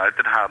interesting to note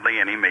that hardly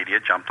any media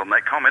jumped on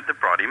that comment that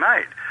Bridie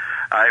made.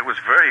 It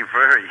was very,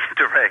 very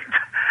direct.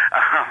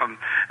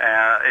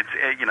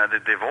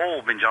 They've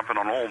all been jumping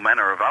on all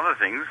manner of other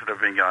things that have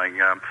been going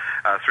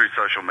through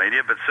social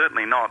media, but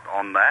certainly not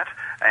on that.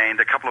 And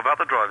a couple of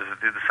other drivers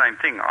that did the same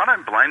thing. I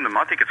don't blame them.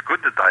 I think it's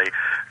good that they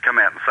come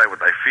out and say what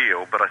they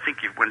feel, but I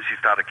think once you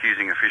start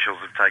accusing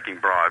officials of taking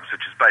bribes,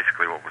 which is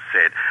basically what was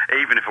said,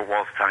 even if it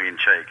was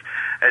tongue-in-cheek,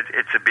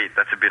 that's a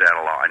bit out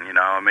of line,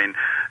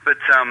 But,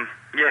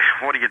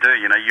 what do?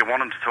 You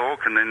want them to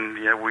talk, and then,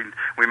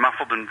 we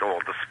muffled them,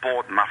 or the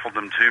sport muffled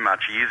them too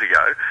much years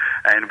ago,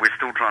 and we're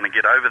still trying to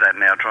get over that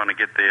now, trying to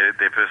get their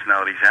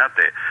personalities out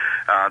there.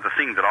 The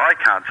thing that I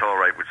can't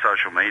tolerate with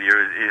social media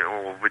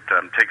or with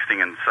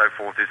texting and so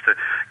forth is to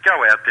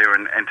go out there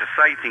and to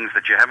say things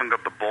that you haven't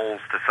got the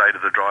balls to say to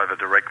the driver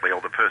directly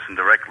or the person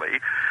directly,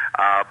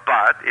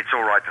 but it's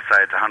all right to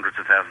say it to hundreds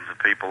of thousands of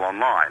people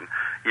online.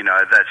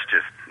 That's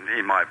just,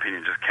 in my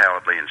opinion, just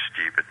cowardly and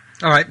stupid.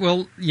 All right,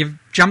 well, you've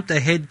jumped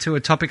ahead to a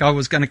topic I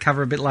was going to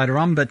cover a bit later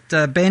on, but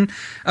Ben,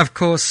 of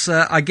course,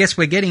 I guess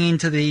we're getting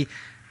into the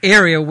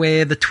area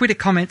where the Twitter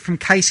comment from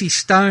Casey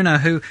Stoner,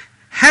 who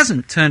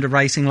hasn't turned a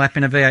racing lap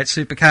in a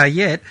V8 supercar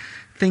yet,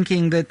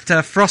 thinking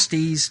that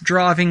Frosty's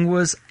driving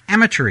was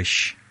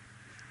amateurish.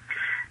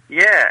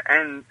 Yeah,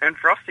 and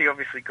Frosty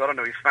obviously got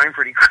onto his phone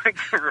pretty quick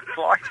to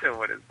reply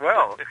to it as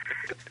well,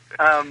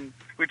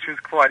 which was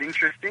quite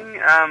interesting.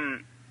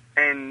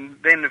 And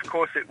then, of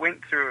course, it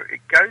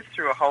goes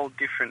through a whole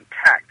different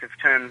tact of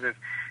terms of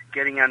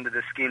getting under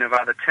the skin of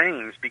other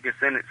teams, because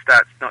then it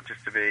starts not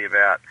just to be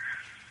about,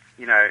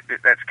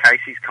 that's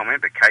Casey's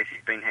comment, but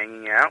Casey's been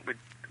hanging out with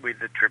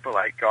the Triple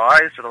Eight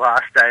guys for the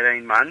last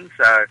 18 months,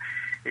 so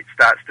it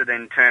starts to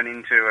then turn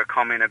into a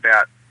comment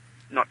about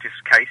not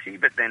just Casey,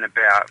 but then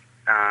about,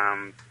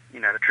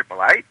 the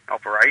Triple Eight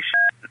operation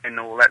and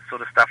all that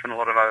sort of stuff, and a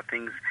lot of other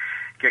things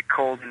get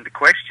called into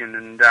question.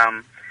 And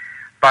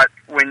but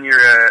when you're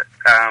a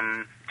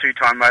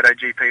two-time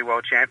MotoGP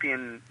world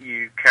champion,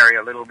 you carry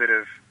a little bit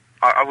of,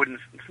 I wouldn't,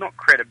 it's not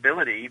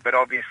credibility, but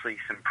obviously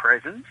some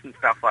presence and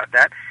stuff like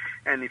that.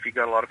 And if you've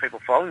got a lot of people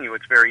following you,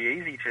 it's very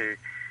easy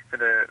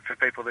for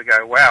people to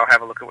go, wow,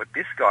 have a look at what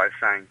this guy's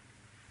saying.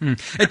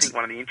 I think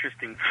one of the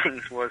interesting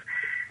things was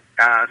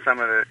some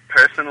of the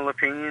personal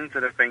opinions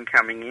that have been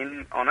coming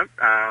in on it.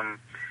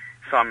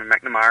 Simon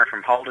McNamara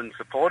from Holden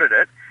supported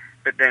it,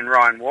 but then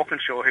Ryan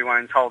Walkinshaw, who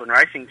owns Holden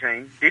Racing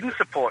Team, didn't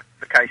support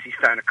the Casey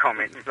Stoner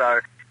comment.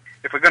 So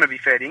if we're going to be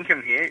fair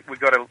income here, we've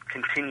got to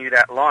continue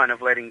that line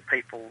of letting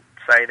people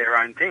say their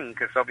own thing,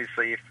 because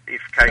obviously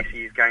if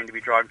Casey is going to be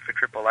driving for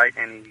Triple Eight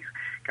and he's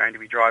going to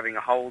be driving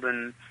a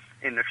Holden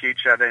in the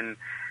future, then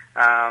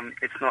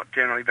it's not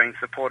generally being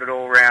supported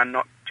all around,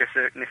 not just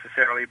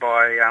necessarily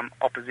by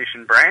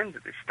opposition brands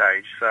at this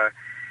stage. So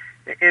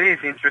it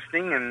is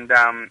interesting, and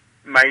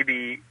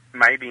maybe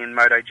in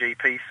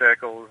MotoGP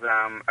circles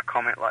a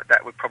comment like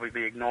that would probably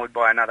be ignored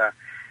by another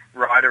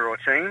rider or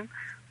team.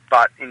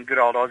 But in good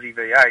old Aussie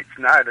V8s,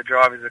 no, the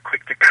drivers are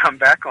quick to come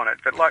back on it.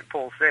 But like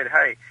Paul said,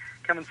 hey,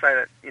 come and say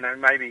that,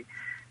 maybe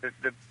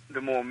the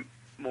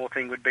more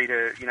thing would be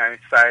to,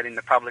 say it in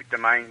the public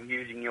domain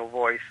using your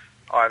voice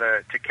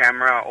either to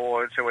camera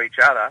or to each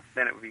other,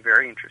 then it would be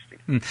very interesting.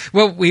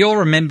 Well, we all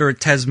remember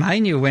at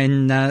Tasmania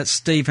when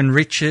Stephen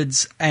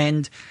Richards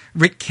and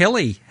Rick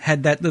Kelly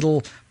had that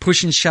little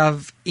push and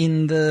shove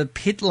in the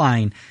pit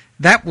lane.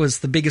 That was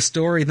the bigger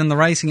story than the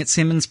racing at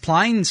Symmons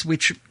Plains,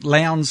 which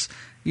Lowndes,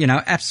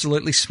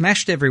 absolutely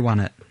smashed everyone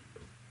at.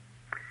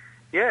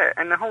 Yeah,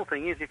 and the whole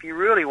thing is, if you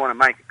really want to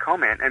make a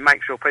comment and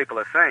make sure people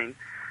are seen,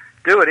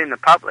 do it in the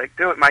public,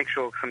 make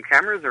sure some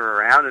cameras are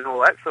around and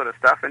all that sort of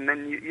stuff, and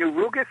then you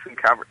will get some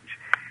coverage,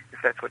 if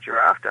that's what you're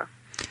after.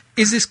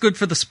 Is this good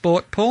for the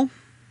sport, Paul?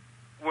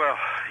 Well,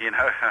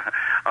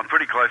 I'm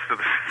pretty close to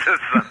the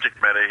subject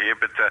matter here,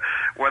 but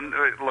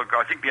look,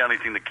 I think the only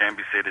thing that can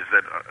be said is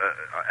that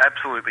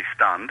absolutely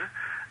stunned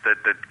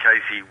that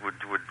Casey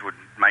would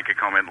make a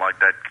comment like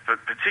that,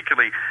 but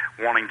particularly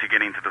wanting to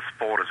get into the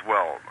sport as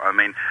well. I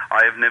mean,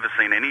 I have never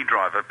seen any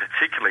driver,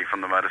 particularly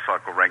from the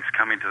motorcycle ranks,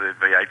 come into the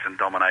V8s and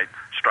dominate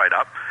straight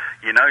up.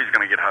 He's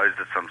going to get hosed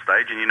at some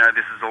stage, and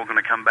this is all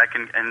going to come back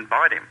and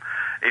bite him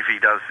if he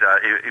does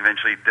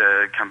eventually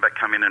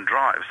come in and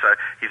drive. So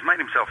he's made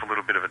himself a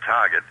little bit of a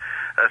target.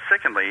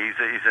 Secondly,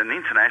 he's an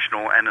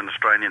international and an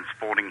Australian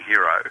sporting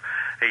hero.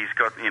 He's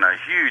got a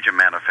huge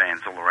amount of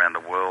fans all around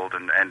the world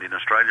and in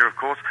Australia, of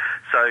course.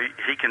 So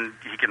he can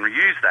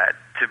use that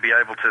to be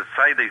able to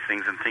say these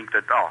things and think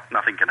that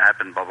nothing can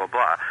happen, blah blah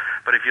blah.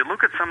 But if you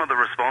look at some of the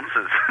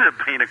responses that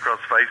have been across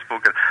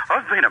Facebook,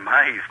 I've been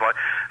amazed by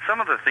some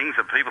of the things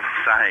that people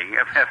are saying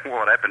about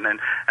what happened. And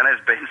as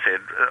Ben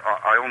said,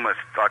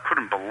 I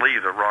couldn't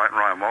believe that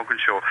Ryan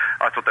Walkinshaw.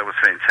 I thought that was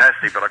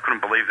fantastic, but I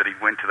couldn't believe that he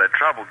went to that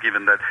trouble,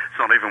 given that it's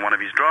not even one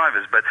of his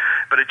drivers. But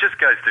it just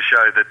goes to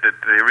show that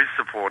there is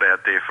support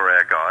out there for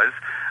our guys.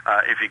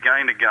 If you're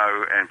going to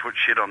go and put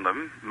shit on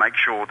them, make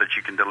sure that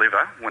you can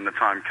deliver when the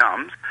time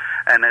comes.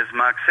 And as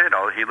Mark said,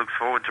 he looks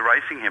forward to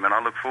racing him, and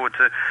I look forward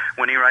to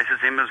when he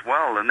races him as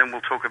well. And then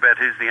we'll talk about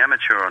who's the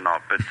amateur or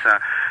not. But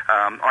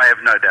I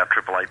have no doubt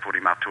Triple Eight put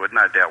him up to it,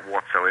 no doubt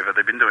whatsoever.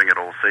 They've been doing it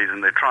all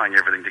season. They're trying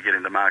everything to get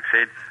into Mark's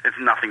head.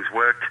 Nothing's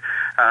worked.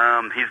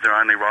 He's their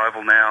only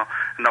rival now,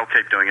 and they'll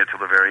keep doing it till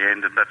the very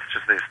end. And that's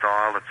just their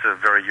style. It's a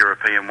very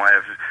European way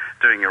of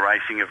doing your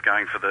racing, of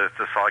going for the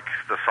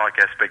psych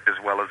aspect as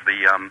well as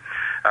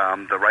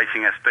the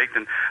racing aspect.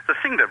 And the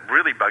thing that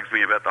really bugs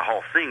me about the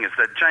whole thing is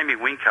that Jamie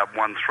Whincup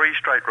won 3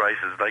 straight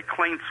races. They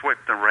clean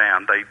swept the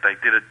round. They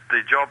did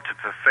the job to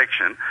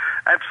perfection.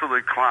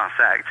 Absolute class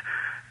act.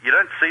 You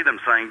don't see them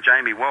saying,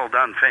 Jamie, well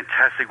done,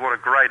 fantastic, what a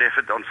great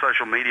effort on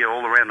social media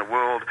all around the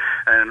world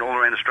and all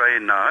around Australia.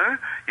 No,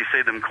 you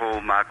see them call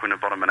Mark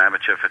Winterbottom an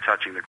amateur for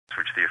touching the grass,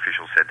 which the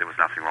official said there was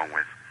nothing wrong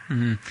with.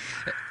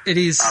 It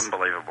is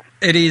unbelievable.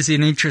 It is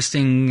an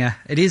interesting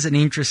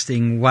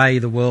way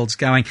the world's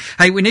going.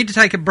 Hey, we need to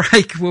take a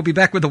break. We'll be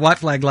back with the White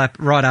Flag Lap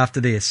right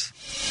after this.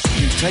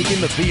 You've taken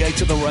the V8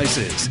 to the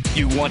races.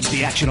 You watch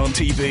the action on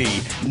TV.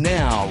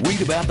 Now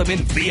read about them in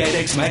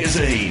V8X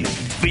Magazine.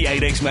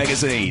 V8X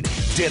Magazine,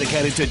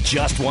 dedicated to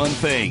just one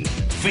thing: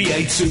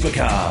 V8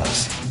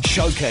 supercars.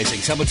 Showcasing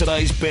some of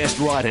today's best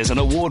writers and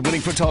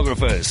award-winning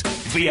photographers,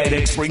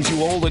 V8X brings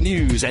you all the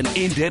news and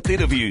in-depth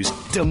interviews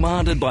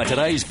demanded by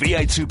today's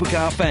V8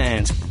 supercar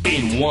fans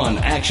in one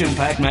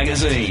action-packed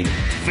magazine.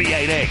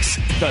 V8X,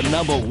 the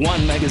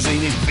 #1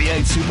 magazine in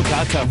V8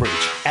 supercar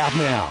coverage. Out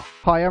now.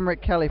 Hi, I'm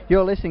Rick Kelly.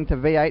 You're listening to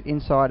V8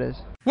 Insiders.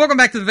 Welcome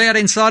back to the V8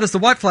 Insiders, the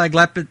White Flag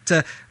Lap.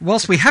 But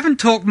whilst we haven't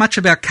talked much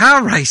about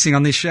car racing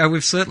on this show,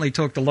 we've certainly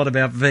talked a lot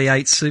about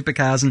V8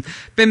 supercars. And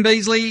Ben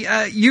Beasley,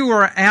 you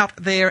were out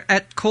there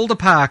at Calder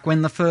Park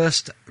when the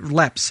first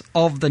laps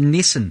of the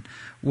Nissan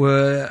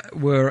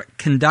were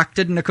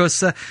conducted. And, of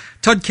course,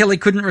 Todd Kelly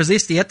couldn't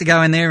resist. He had to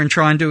go in there and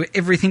try and do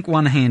everything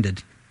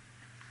one-handed.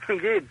 He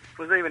did. It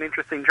was even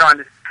interesting trying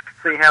to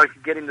see how he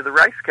could get into the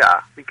race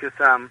car, because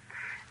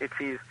it's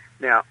his...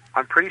 Now,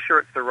 I'm pretty sure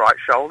it's the right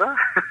shoulder.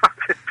 I'm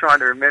just trying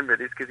to remember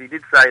this, because he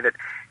did say that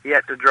he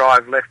had to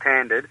drive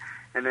left-handed,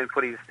 and then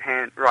put his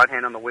right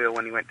hand on the wheel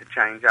when he went to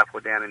change up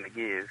or down in the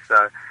gears.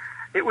 So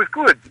it was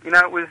good.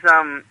 It was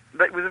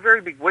a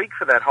very big week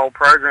for that whole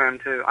program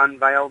to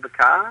unveil the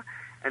car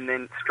and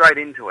then straight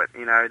into it.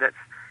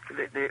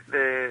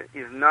 There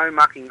is no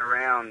mucking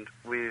around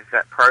with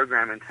that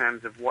program in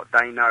terms of what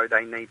they know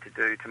they need to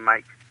do to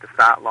make the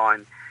start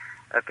line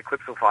at the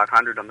Clipsal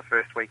 500 on the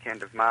first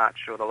weekend of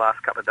March or the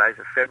last couple of days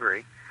of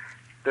February.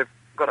 They've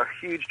got a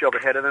huge job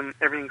ahead of them.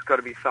 Everything's got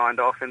to be signed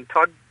off, and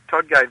Todd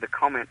gave the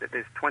comment that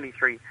there's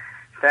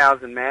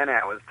 23,000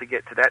 man-hours to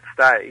get to that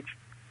stage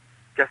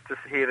just to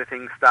hear the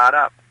thing start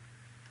up.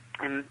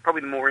 And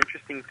probably the more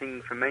interesting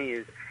thing for me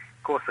is,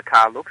 of course, the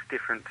car looks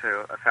different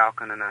to a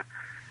Falcon and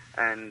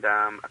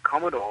a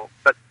Commodore,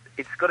 but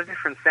it's got a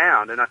different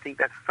sound, and I think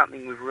that's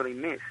something we've really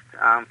missed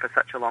for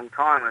such a long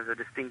time as a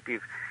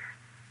distinctive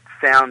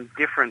sound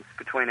difference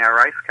between our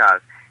race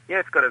cars. Yeah,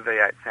 it's got a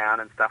V8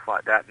 sound and stuff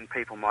like that, and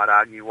people might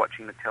argue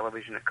watching the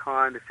television it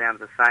kind of sounds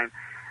the same,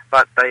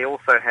 but they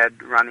also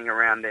had running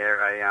around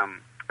there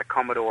a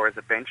Commodore as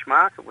a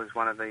benchmark. It was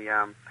one of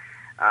the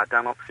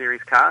Dunlop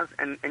series cars,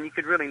 and you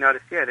could really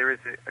notice, there is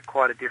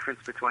quite a difference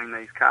between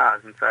these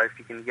cars, and so if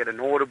you can get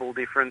an audible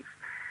difference,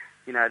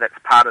 that's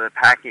part of the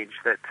package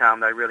that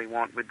they really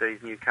want with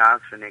these new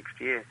cars for next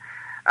year.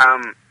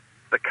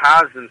 The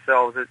cars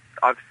themselves,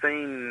 I've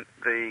seen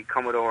the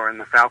Commodore and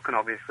the Falcon,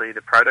 obviously,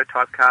 the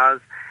prototype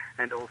cars,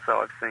 and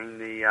also I've seen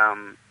the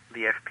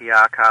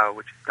FPR car,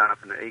 which is done up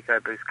in the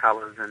EcoBoost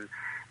colours, and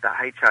the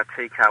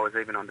HRT car was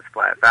even on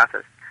display at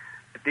Bathurst.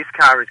 But this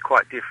car is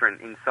quite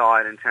different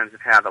inside in terms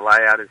of how the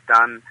layout is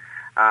done.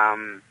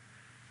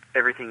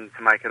 Everything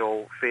to make it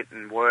all fit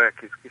and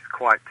work is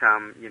quite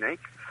unique.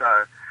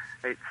 So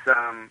it's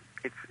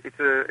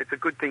a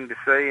good thing to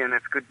see, and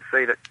it's good to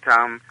see that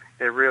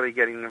they're really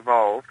getting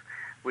involved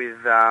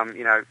with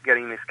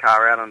getting this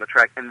car out on the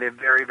track, and they're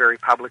very, very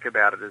public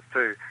about it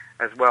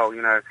as well.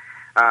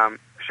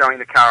 Showing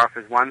the car off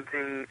is one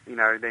thing,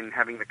 then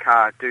having the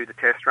car do the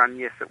test run.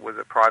 Yes, it was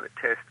a private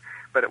test,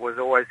 but it was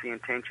always the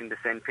intention to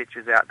send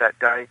pictures out that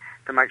day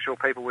to make sure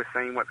people were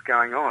seeing what's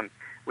going on,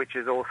 which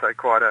is also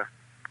quite a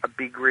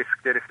big risk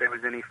that if there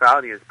was any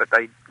failures, but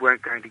they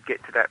weren't going to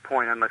get to that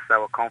point unless they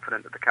were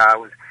confident that the car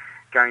was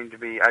going to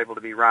be able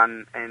to be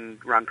run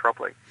and run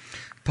properly.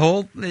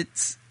 Paul,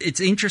 it's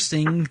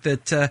interesting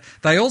that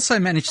they also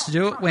managed to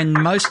do it when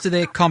most of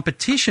their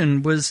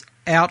competition was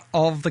out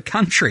of the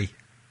country.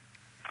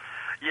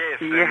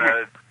 Yes,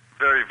 and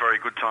very, very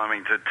good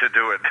timing to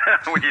do it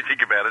when you think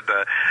about it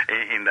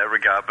in that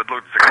regard. But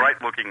look, it's a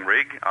great-looking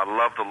rig. I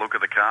love the look of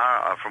the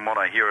car. From what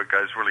I hear, it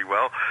goes really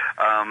well.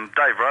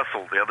 Dave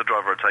Russell, the other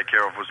driver I take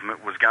care of,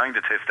 was going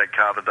to test that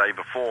car the day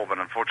before, but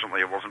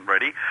unfortunately it wasn't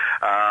ready.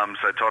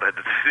 So Todd had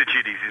to do the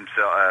duties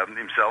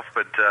himself.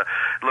 But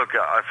look,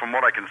 from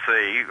what I can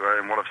see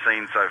and what I've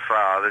seen so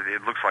far,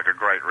 it looks like a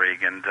great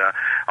rig, and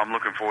I'm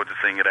looking forward to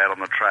seeing it out on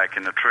the track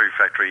in a true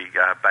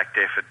factory-backed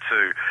effort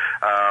too.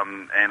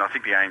 And I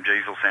think the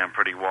AMGs will sound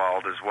pretty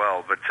wild as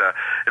well, but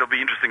it'll be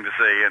interesting to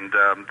see, and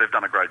they've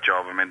done a great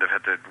job. I mean, they've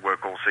had to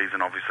work all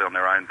season obviously on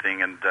their own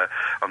thing and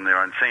on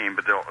their own team,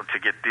 but to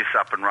get this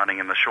up and running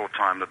in the short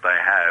time that they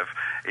have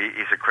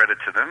is a credit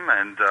to them,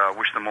 and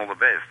wish them all the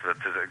best.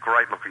 It's a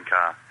great looking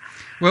car.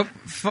 Well,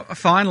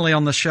 finally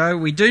on the show,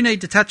 we do need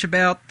to touch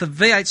about the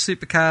V8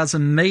 supercars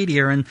and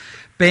media, and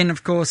Ben,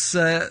 of course,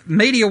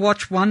 media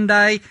watch one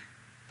day,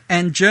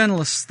 and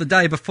journalists the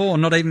day before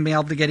not even being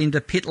able to get into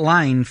pit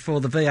lane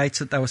for the V8s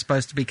that they were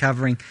supposed to be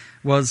covering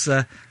was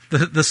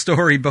the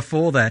story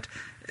before that.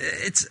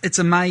 It's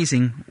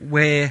amazing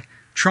where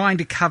trying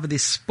to cover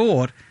this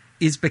sport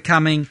is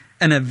becoming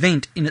an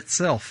event in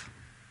itself.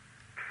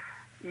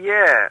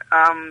 Yeah,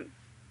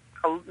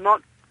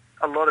 not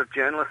a lot of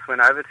journalists went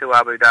over to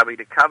Abu Dhabi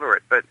to cover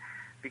it, but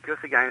because,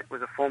 again, it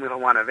was a Formula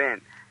One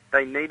event,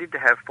 they needed to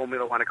have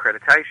Formula One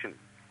accreditation.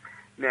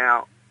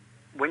 Now,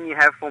 when you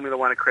have Formula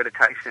One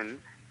accreditation,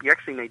 you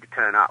actually need to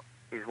turn up,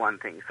 is one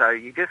thing. So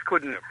you just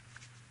couldn't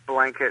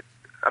blanket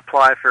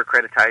apply for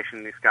accreditation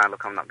and just go,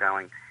 look, I'm not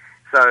going.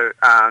 So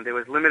there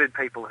was limited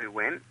people who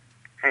went,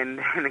 and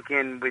then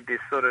again with this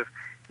sort of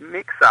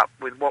mix-up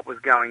with what was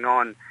going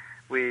on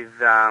with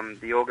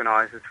the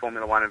organisers,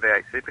 Formula One and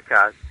V8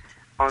 supercars,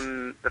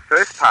 on the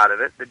first part of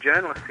it, the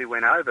journalists who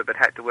went over but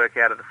had to work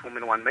out of the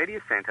Formula One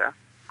Media Centre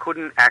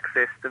couldn't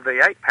access the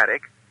V8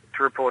 paddock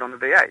to report on the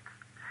V8s.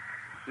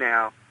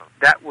 Now,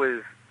 that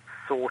was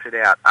sorted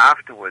out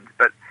afterwards,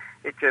 but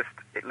it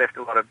left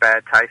a lot of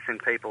bad taste in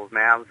people's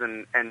mouths,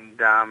 and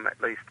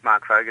at least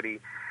Mark Fogarty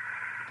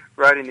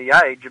wrote in The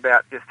Age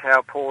about just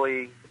how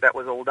poorly that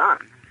was all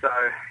done. So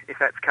if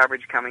that's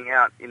coverage coming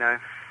out,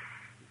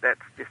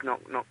 that's just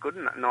not good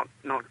enough,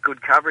 not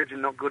good coverage,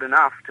 and not good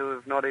enough to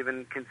have not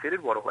even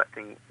considered what all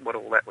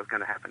that was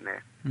going to happen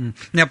there.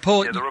 Now,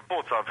 Paul, the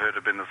reports I've heard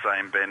have been the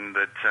same, Ben.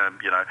 That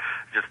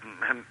just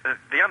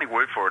the only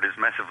word for it is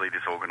massively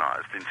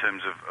disorganised in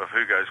terms of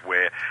who goes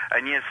where.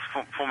 And yes,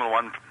 Formula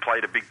One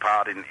played a big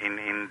part in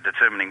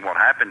determining what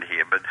happened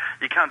here. But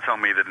you can't tell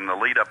me that in the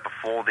lead up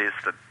before this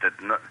that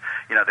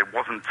there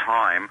wasn't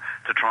time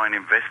to try and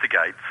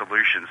investigate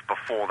solutions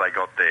before they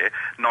got there.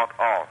 Not,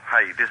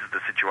 hey, this is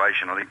the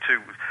situation. I think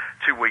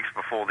two weeks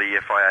before the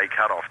FIA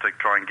cut-off to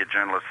try and get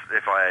journalists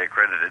FIA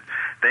accredited,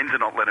 then to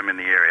not let them in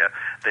the area.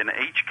 Then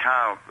each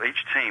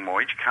team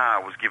or each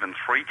car was given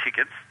 3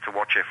 tickets to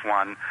watch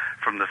F1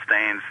 from the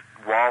stands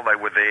while they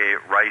were there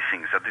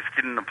racing. So this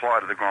didn't apply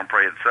to the Grand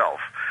Prix itself.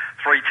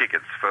 3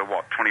 tickets for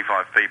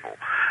 25 people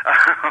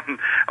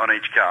on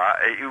each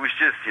car. It was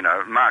just,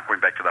 Mark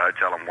went back to the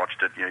hotel and watched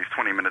it. He's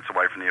 20 minutes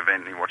away from the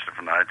event and he watched it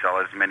from the hotel,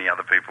 as many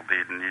other people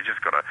did. And you just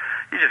got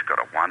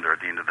to wonder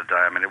at the end of the day.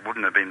 I mean, it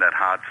wouldn't have been that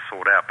hard to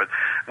sort out. But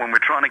when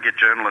we're trying to get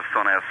journalists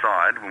on our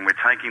side, when we're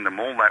taking them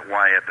all that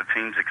way at the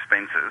team's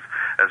expenses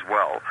as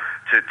well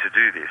to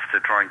do this, to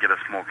try and get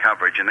us more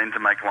coverage, and then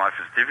to make life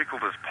as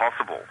difficult as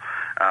possible,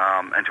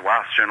 and to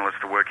ask journalists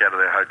to work out of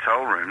their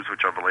hotel rooms,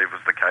 which I believe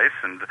was the case,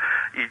 and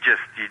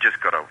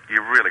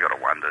you really got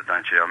to wonder,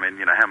 don't you? I mean,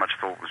 how much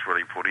thought was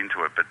really put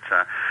into it, but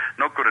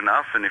not good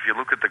enough. And if you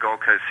look at the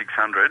Gold Coast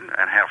 600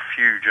 and how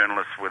few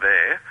journalists were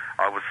there,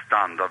 I was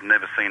stunned. I've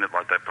never seen it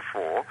like that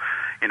before.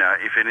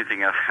 If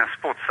anything, our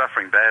sport's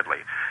suffering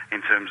badly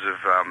in terms of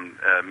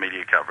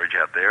media coverage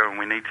out there, and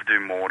we need to do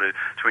more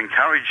to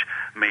encourage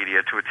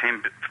media to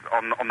attend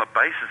on the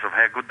basis of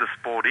how good the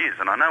sport is.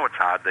 And I know it's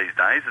hard these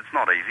days. It's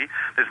not easy.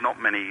 There's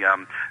not many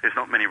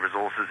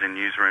resources in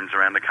newsrooms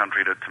around the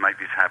country to make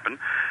this happen.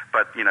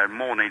 But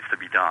more needs to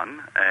be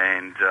done.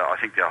 And I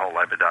think the whole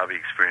Abu Dhabi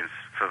experience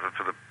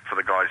for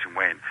the guys who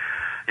went,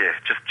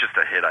 just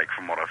a headache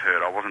from what I've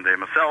heard. I wasn't there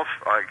myself.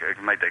 I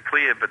can make that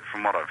clear. But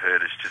from what I've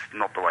heard, it's just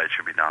not the way it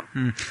should be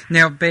done.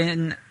 Now,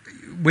 Ben,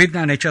 we've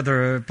known each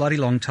other a bloody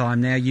long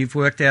time now. You've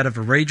worked out of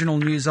a regional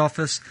news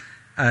office,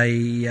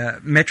 a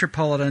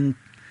metropolitan.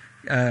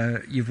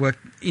 You've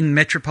worked in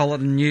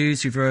Metropolitan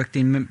News. You've worked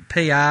in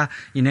PR.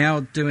 You're now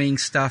doing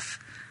stuff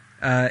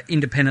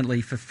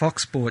independently for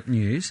Fox Sport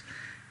News.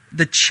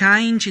 The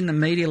change in the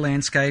media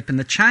landscape and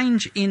the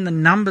change in the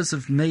numbers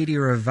of media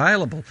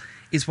available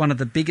is one of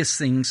the biggest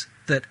things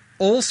that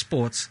all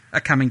sports are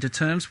coming to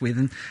terms with.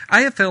 And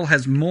AFL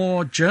has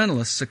more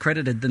journalists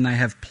accredited than they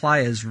have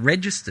players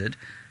registered,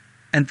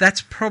 and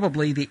that's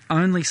probably the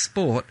only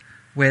sport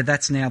where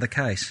that's now the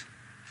case.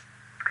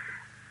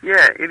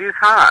 Yeah, it is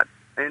hard.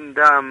 And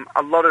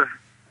a lot of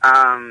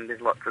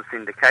there's lots of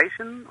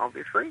syndication,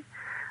 obviously,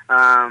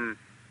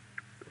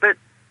 but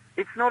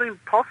it's not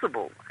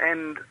impossible.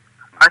 And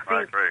I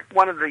think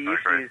one of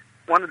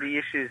the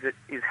issues that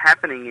is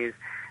happening is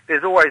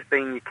there's always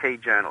been your key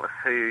journalists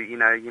who you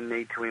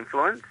need to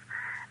influence,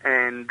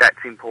 and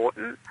that's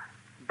important.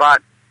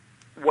 But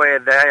where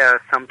they are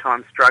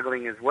sometimes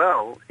struggling as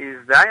well is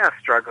they are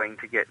struggling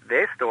to get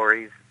their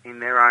stories in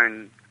their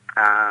own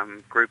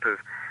group of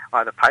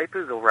either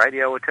papers or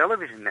radio or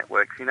television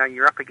networks.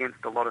 You're up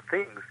against a lot of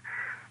things.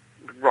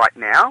 Right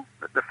now,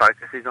 the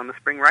focus is on the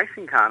Spring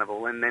Racing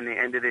Carnival, and then the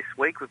end of this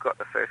week we've got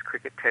the first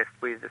cricket test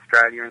with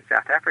Australia and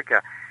South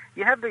Africa.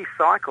 You have these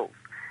cycles,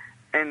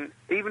 and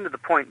even to the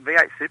point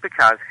V8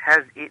 Supercars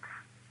has its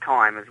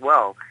time as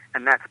well,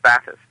 and that's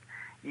Bathurst.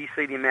 You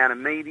see the amount of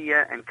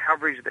media and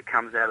coverage that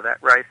comes out of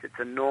that race, it's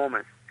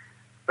enormous.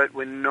 But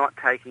we're not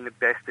taking the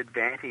best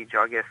advantage,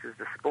 I guess, as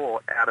the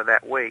sport out of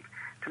that week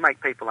to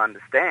make people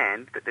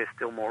understand that there's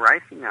still more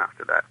racing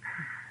after that.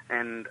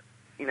 And,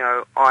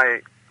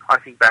 I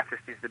think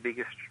Bathurst is the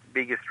biggest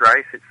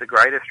race, it's the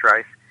greatest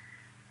race,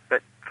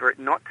 but for it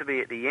not to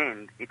be at the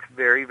end, it's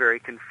very, very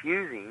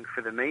confusing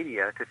for the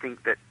media to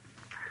think that,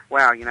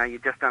 wow,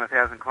 you've just done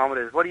 1,000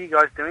 kilometres, what are you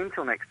guys doing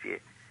till next year?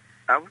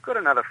 We've got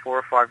another 4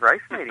 or 5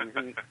 race meetings,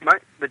 and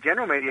the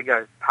general media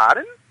goes,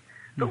 pardon?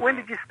 But when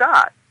did you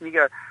start? And you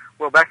go,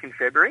 well, back in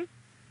February.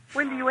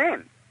 When do you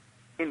end?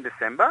 In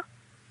December?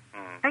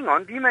 Hang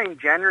on, do you mean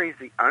January is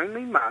the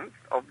only month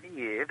of the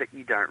year that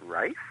you don't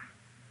race?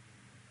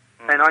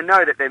 And I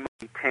know that there might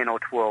be 10 or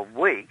 12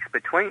 weeks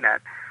between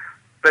that,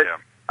 but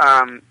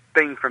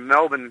being from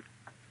Melbourne,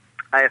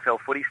 AFL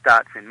footy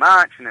starts in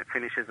March and it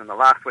finishes on the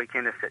last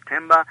weekend of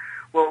September.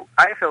 Well,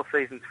 AFL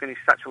season's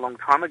finished such a long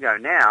time ago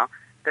now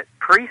that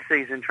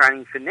pre-season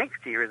training for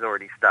next year has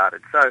already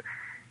started. So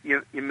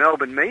your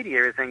Melbourne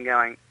media is then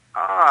going,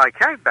 oh,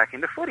 okay, back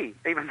into footy,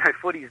 even though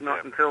footy's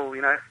not until,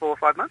 4 or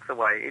 5 months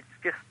away. It's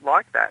just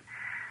like that.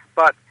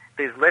 But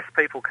there's less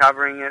people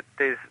covering it,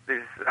 there's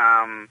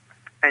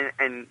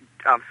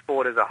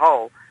sport as a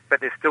whole,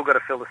 but they've still got to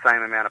fill the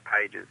same amount of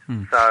pages.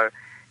 So,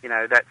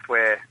 that's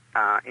where,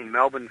 in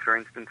Melbourne, for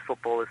instance,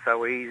 football is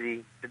so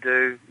easy to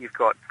do. You've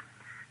got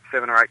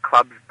 7 or 8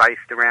 clubs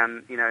based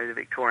around, the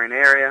Victorian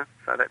area,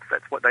 so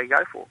that's what they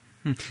go for.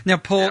 Now,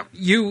 Paul,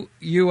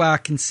 you are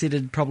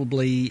considered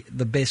probably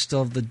the best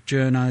of the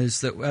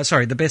journos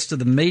the best of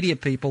the media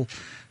people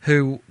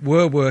who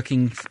were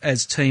working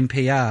as team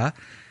PR.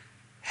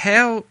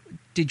 How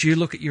did you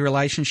look at your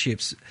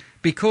relationships?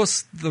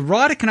 Because the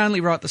writer can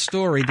only write the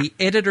story. The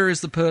editor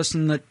is the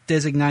person that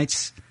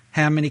designates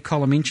how many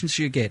column inches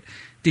you get.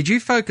 Did you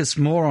focus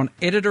more on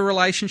editor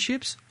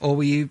relationships, or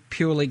were you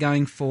purely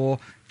going for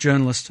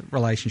journalist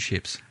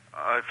relationships?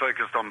 I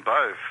focused on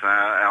both.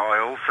 I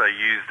also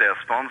used our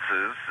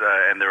sponsors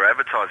and their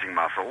advertising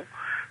muscle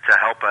to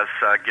help us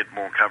get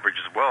more coverage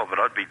as well. But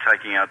I'd be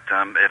taking out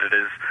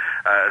editors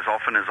as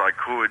often as I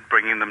could,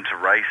 bringing them to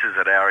races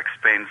at our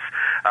expense,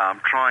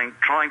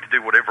 trying to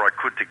do whatever I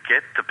could to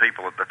get to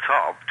people at the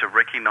top to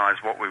recognise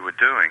what we were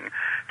doing,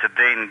 to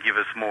then give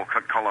us more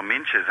column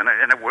inches. And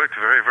it worked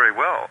very, very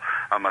well,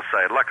 I must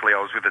say. Luckily,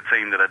 I was with a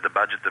team that had the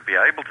budget to be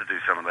able to do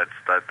some of that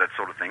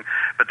sort of thing.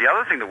 But the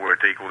other thing that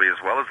worked equally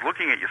as well is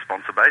looking at your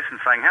sponsor base and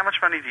saying, how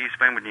much money do you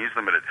spend with News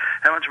Limited?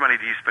 How much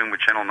money do you spend with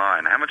Channel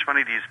 9? How much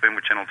money do you spend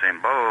with Channel 10?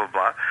 Blah, blah,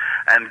 blah.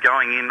 And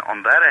going in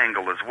on that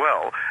angle as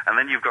well. And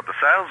then you've got the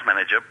sales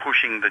manager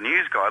pushing the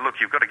news guy, look,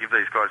 you've got to give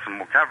these guys some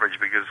more coverage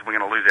because we're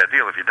going to lose our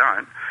deal if you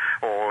don't.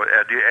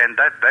 And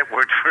that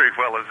worked very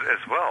well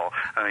as well.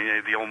 I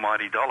mean, the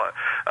almighty dollar.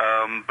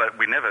 But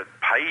we never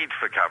paid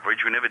for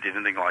coverage. We never did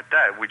anything like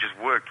that. We just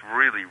worked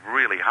really,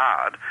 really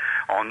hard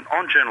on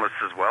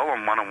journalists as well,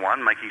 on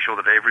one-on-one, making sure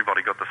that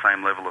everybody got the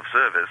same level of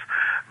service,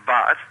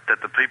 but that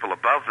the people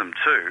above them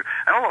too,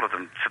 and a lot of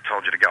them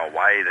told you to go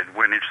away, that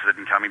weren't interested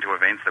in coming to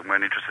events, that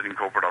weren't interested in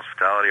corporate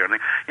hospitality or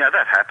anything. You know,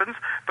 that happens,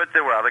 but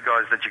there were other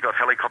guys that you got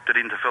helicoptered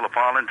into Phillip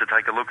Island to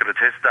take a look at a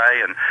test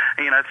day, and,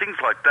 you know, things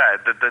like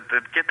that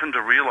get them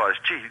to realise,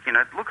 gee, you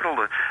know, look at all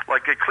the,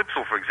 like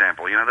Clipsal, for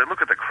example, you know, they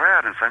look at the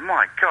crowd and say,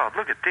 my God,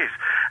 look at this.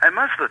 And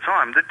most of the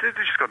time, they've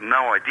just got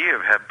no idea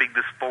of how big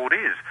the sport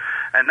is.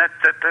 And that's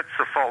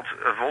the fault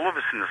of all of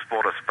us in the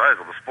sport, I suppose,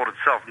 or the sport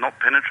itself, not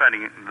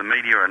penetrating the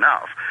media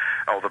enough,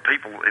 or the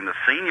people in the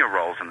senior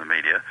roles in the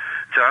media,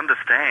 to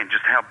understand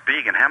just how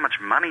big and how much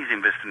money is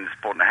invested in the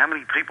sport and how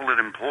many people it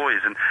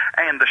employs. And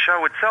the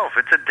show itself,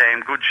 it's a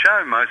damn good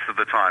show most of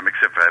the time,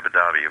 except for Abu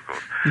Dhabi, of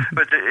course.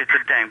 But it's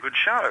a damn good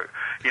show,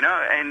 you know,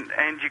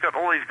 and you've got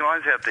all these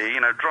guys out there,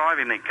 you know,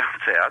 driving their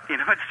guts out. You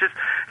know, it's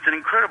an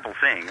incredible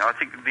thing. I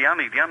think the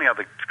only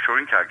other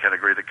touring car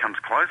category that comes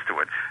close to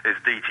it is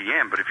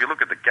DTM. But if you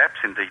look at the gaps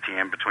in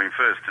DTM between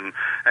first and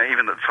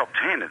even the top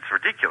 10, it's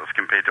ridiculous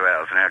compared to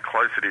ours and how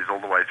close it is all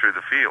the way through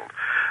the field.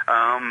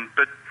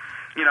 But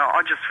you know,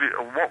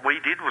 what we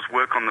did was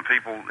work on the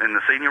people in the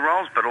senior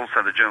roles, but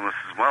also the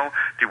journalists as well,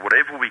 did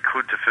whatever we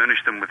could to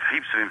furnish them with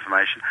heaps of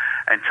information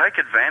and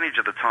take advantage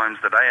of the times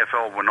that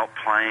AFL were not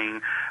playing,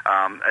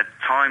 at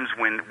times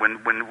when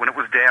it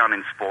was down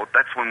in sport.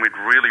 That's when we'd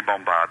really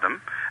bombard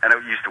them, and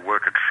it used to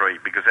work a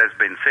treat because, as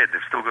Ben said,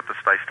 they've still got the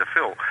space to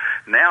fill.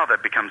 Now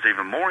that becomes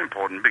even more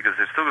important because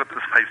they've still got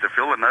the space to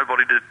fill and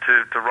nobody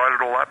to write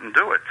it all up and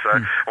do it. So,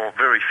 or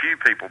very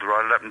few people to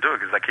write it up and do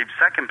it because they keep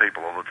sacking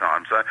people all the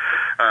time. So,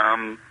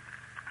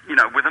 you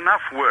know, with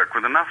enough work,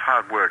 with enough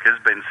hard work, as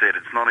Ben said,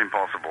 it's not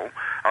impossible.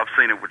 I've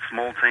seen it with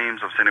small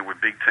teams, I've seen it with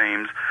big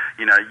teams.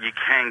 You know, you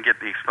can get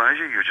the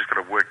exposure, you've just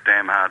got to work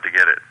damn hard to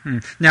get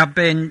it. Now,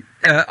 Ben,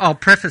 I'll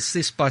preface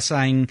this by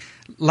saying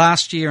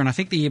last year, and I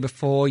think the year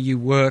before, you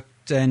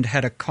worked and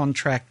had a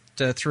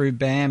contract through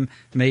BAM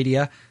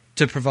Media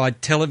to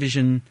provide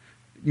television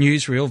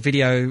newsreel,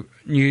 video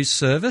news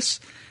service,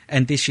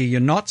 and this year you're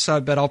not.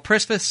 So, but I'll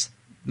preface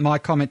my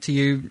comment to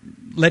you,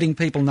 letting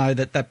people know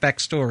that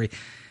backstory.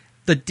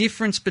 The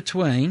difference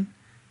between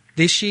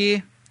this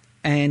year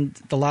and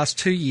the last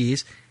 2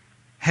 years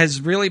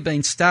has really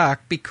been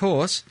stark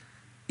because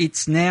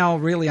it's now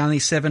really only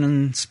 7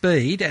 and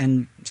Speed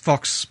and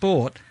Fox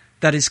Sport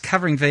that is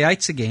covering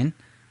V8s again,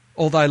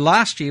 although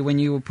last year when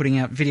you were putting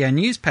out video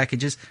news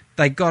packages,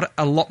 they got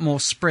a lot more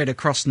spread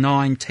across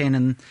 9,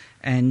 10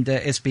 and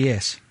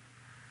SBS.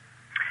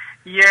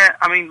 Yeah,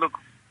 I mean, look,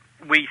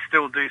 we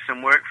still do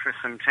some work for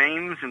some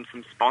teams and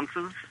some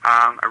sponsors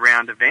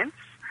around events,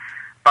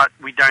 but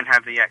we don't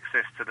have the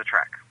access to the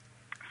track.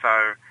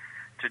 So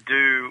to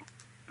do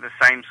the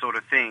same sort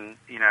of thing,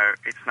 you know,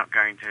 it's not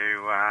going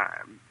to,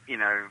 you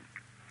know,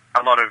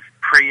 a lot of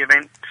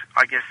pre-event,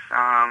 I guess,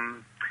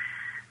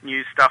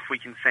 news stuff we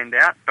can send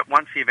out. But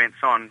once the event's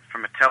on,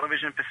 from a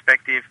television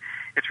perspective,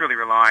 it's really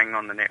relying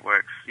on the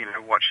networks, you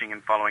know, watching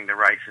and following the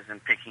races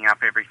and picking up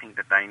everything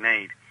that they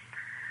need.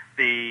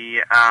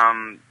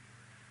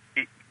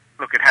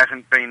 Look, it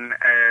hasn't been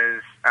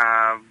as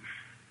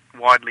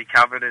widely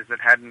covered as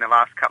it had in the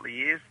last couple of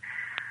years.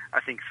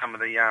 I think some of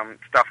the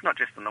stuff, not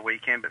just on the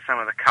weekend, but some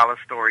of the colour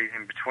stories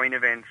in between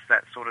events,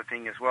 that sort of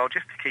thing as well,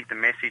 just to keep the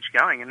message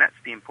going. And that's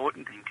the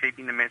important thing,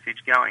 keeping the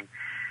message going.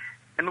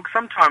 And look,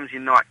 sometimes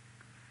you're not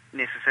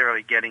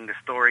necessarily getting the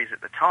stories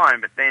at the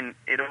time, but then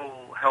it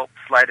all helps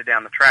later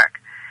down the track.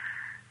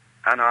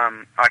 And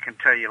I can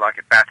tell you, like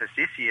at Bathurst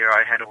this year,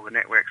 I had all the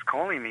networks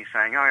calling me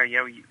saying, oh,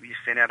 yeah, you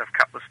sent out a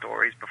couple of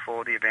stories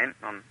before the event.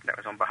 That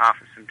was on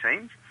behalf of some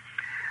teams.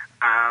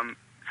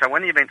 So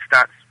when the event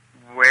starts,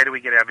 where do we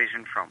get our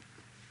vision from?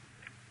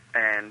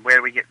 And where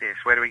do we get this?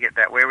 Where do we get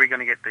that? Where are we going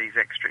to get these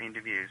extra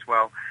interviews?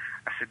 Well,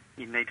 I said,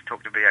 you need to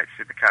talk to V8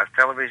 Supercars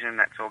Television.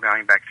 That's all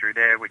going back through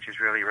there, which is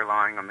really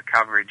relying on the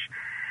coverage.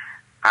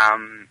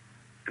 And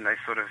they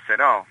sort of said,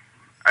 oh,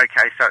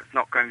 okay, so it's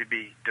not going to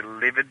be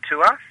delivered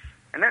to us?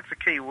 And that's the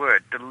key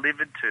word,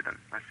 delivered to them.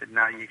 I said,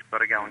 no, you've got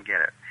to go and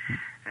get it.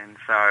 And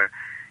so,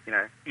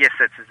 yes,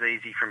 that's as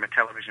easy from a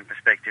television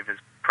perspective as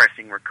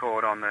pressing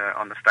record on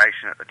the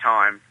station at the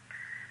time.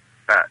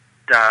 But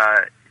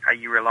are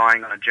you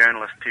relying on a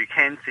journalist who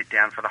can sit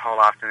down for the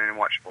whole afternoon and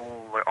watch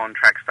all the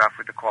on-track stuff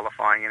with the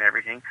qualifying and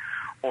everything?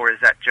 Or is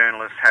that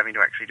journalist having to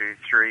actually do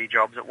 3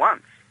 jobs at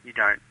once? You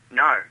don't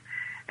know.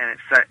 And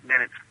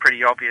then it's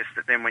pretty obvious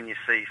that then when you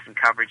see some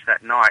coverage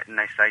that night and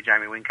they say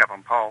Jamie Whincup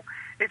on pole,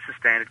 it's the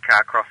standard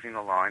car crossing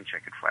the line,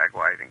 checkered flag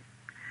waving.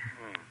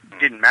 It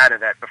didn't matter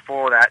that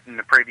before that, in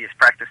the previous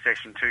practice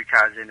session, 2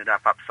 cars ended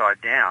up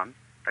upside down.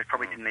 They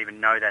probably didn't even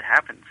know that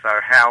happened. So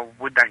how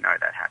would they know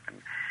that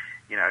happened?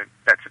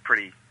 That's a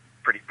pretty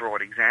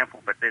broad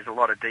example, but there's a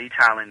lot of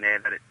detail in there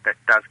that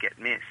does get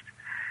missed.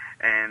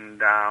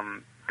 And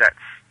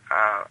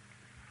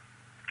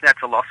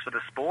that's a loss for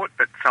the sport,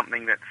 but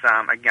something that's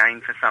a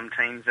gain for some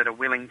teams that are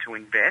willing to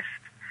invest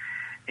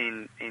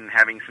in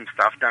having some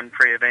stuff done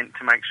pre-event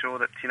to make sure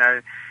that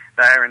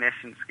they are in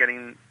essence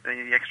getting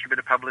the extra bit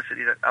of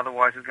publicity that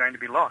otherwise is going to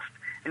be lost.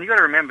 And you've got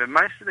to remember,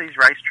 most of these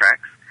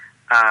racetracks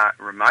are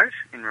remote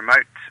in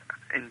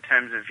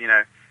terms of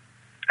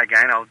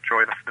again, I'll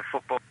draw the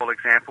football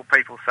example.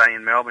 People say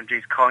in Melbourne,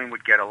 geez,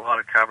 Collingwood get a lot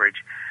of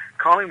coverage.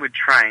 Collingwood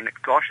train at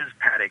Gosh's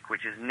Paddock,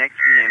 which is next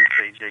to the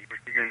MCG,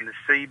 which is in the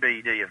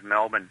CBD of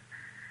Melbourne.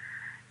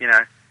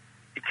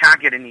 It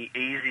can't get any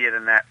easier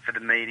than that for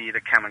the media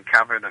to come and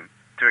cover them.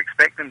 To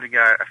expect them to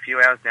go a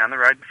few hours down the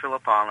road to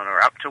Phillip Island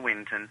or up to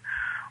Winton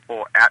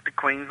or out to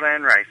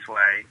Queensland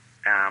Raceway,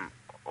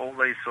 all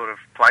these sort of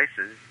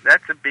places,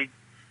 that's a big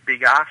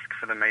ask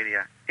for the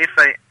media.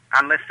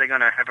 Unless they're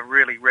going to have a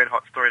really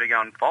red-hot story to go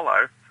and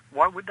follow,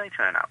 why would they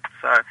turn up?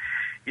 So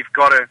you've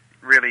got to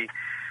really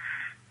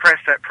press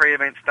that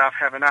pre-event stuff,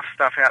 have enough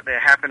stuff out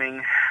there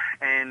happening,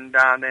 and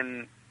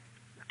then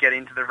get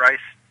into the race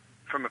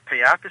from a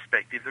PR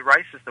perspective. The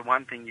race is the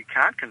one thing you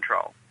can't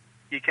control.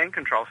 You can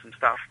control some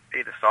stuff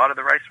either side of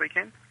the race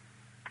weekend,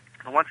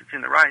 and once it's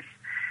in the race,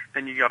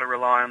 then you've got to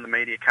rely on the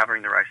media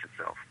covering the race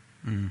itself.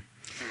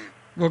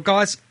 Well,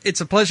 guys, it's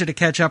a pleasure to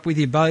catch up with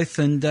you both,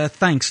 and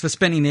thanks for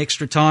spending the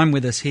extra time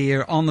with us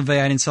here on the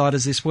V8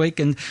 Insiders this week.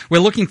 And we're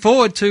looking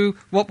forward to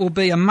what will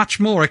be a much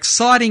more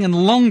exciting and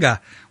longer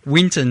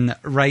Winton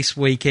race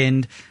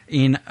weekend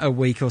in a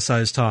week or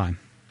so's time.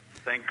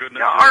 Thank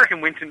goodness. Yeah, I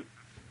reckon Winton.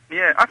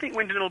 Yeah, I think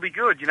Winton will be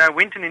good.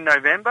 Winton in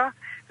November,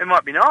 it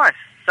might be nice,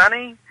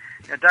 sunny,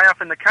 a day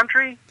up in the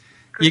country.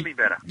 Could be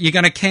better. You're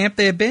going to camp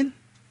there, Ben?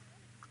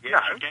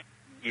 Yes,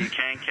 you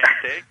can camp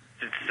there.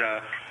 It's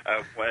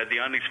the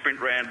only sprint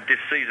round this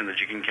season that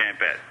you can camp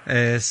at.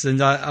 Yes,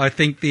 and I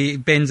think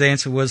Ben's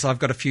answer was, I've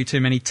got a few too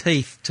many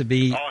teeth to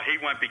be... Oh, he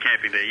won't be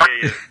camping there.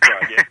 Yeah,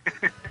 right, yeah.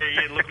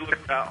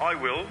 Look, I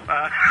will.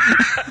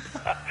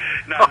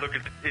 No, look,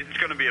 it's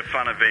going to be a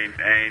fun event,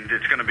 and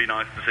it's going to be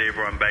nice to see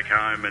everyone back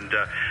home and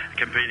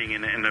competing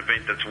in an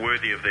event that's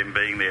worthy of them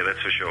being there,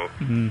 that's for sure.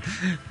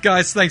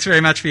 Guys, thanks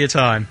very much for your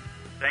time.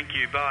 Thank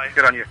you, bye.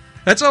 Good on you.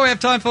 That's all we have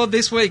time for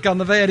this week on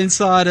the V8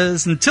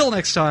 Insiders. Until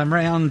next time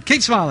round,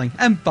 keep smiling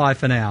and bye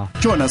for now.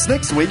 Join us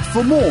next week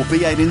for more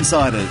V8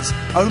 Insiders,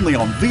 only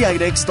on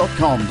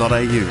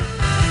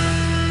v8x.com.au.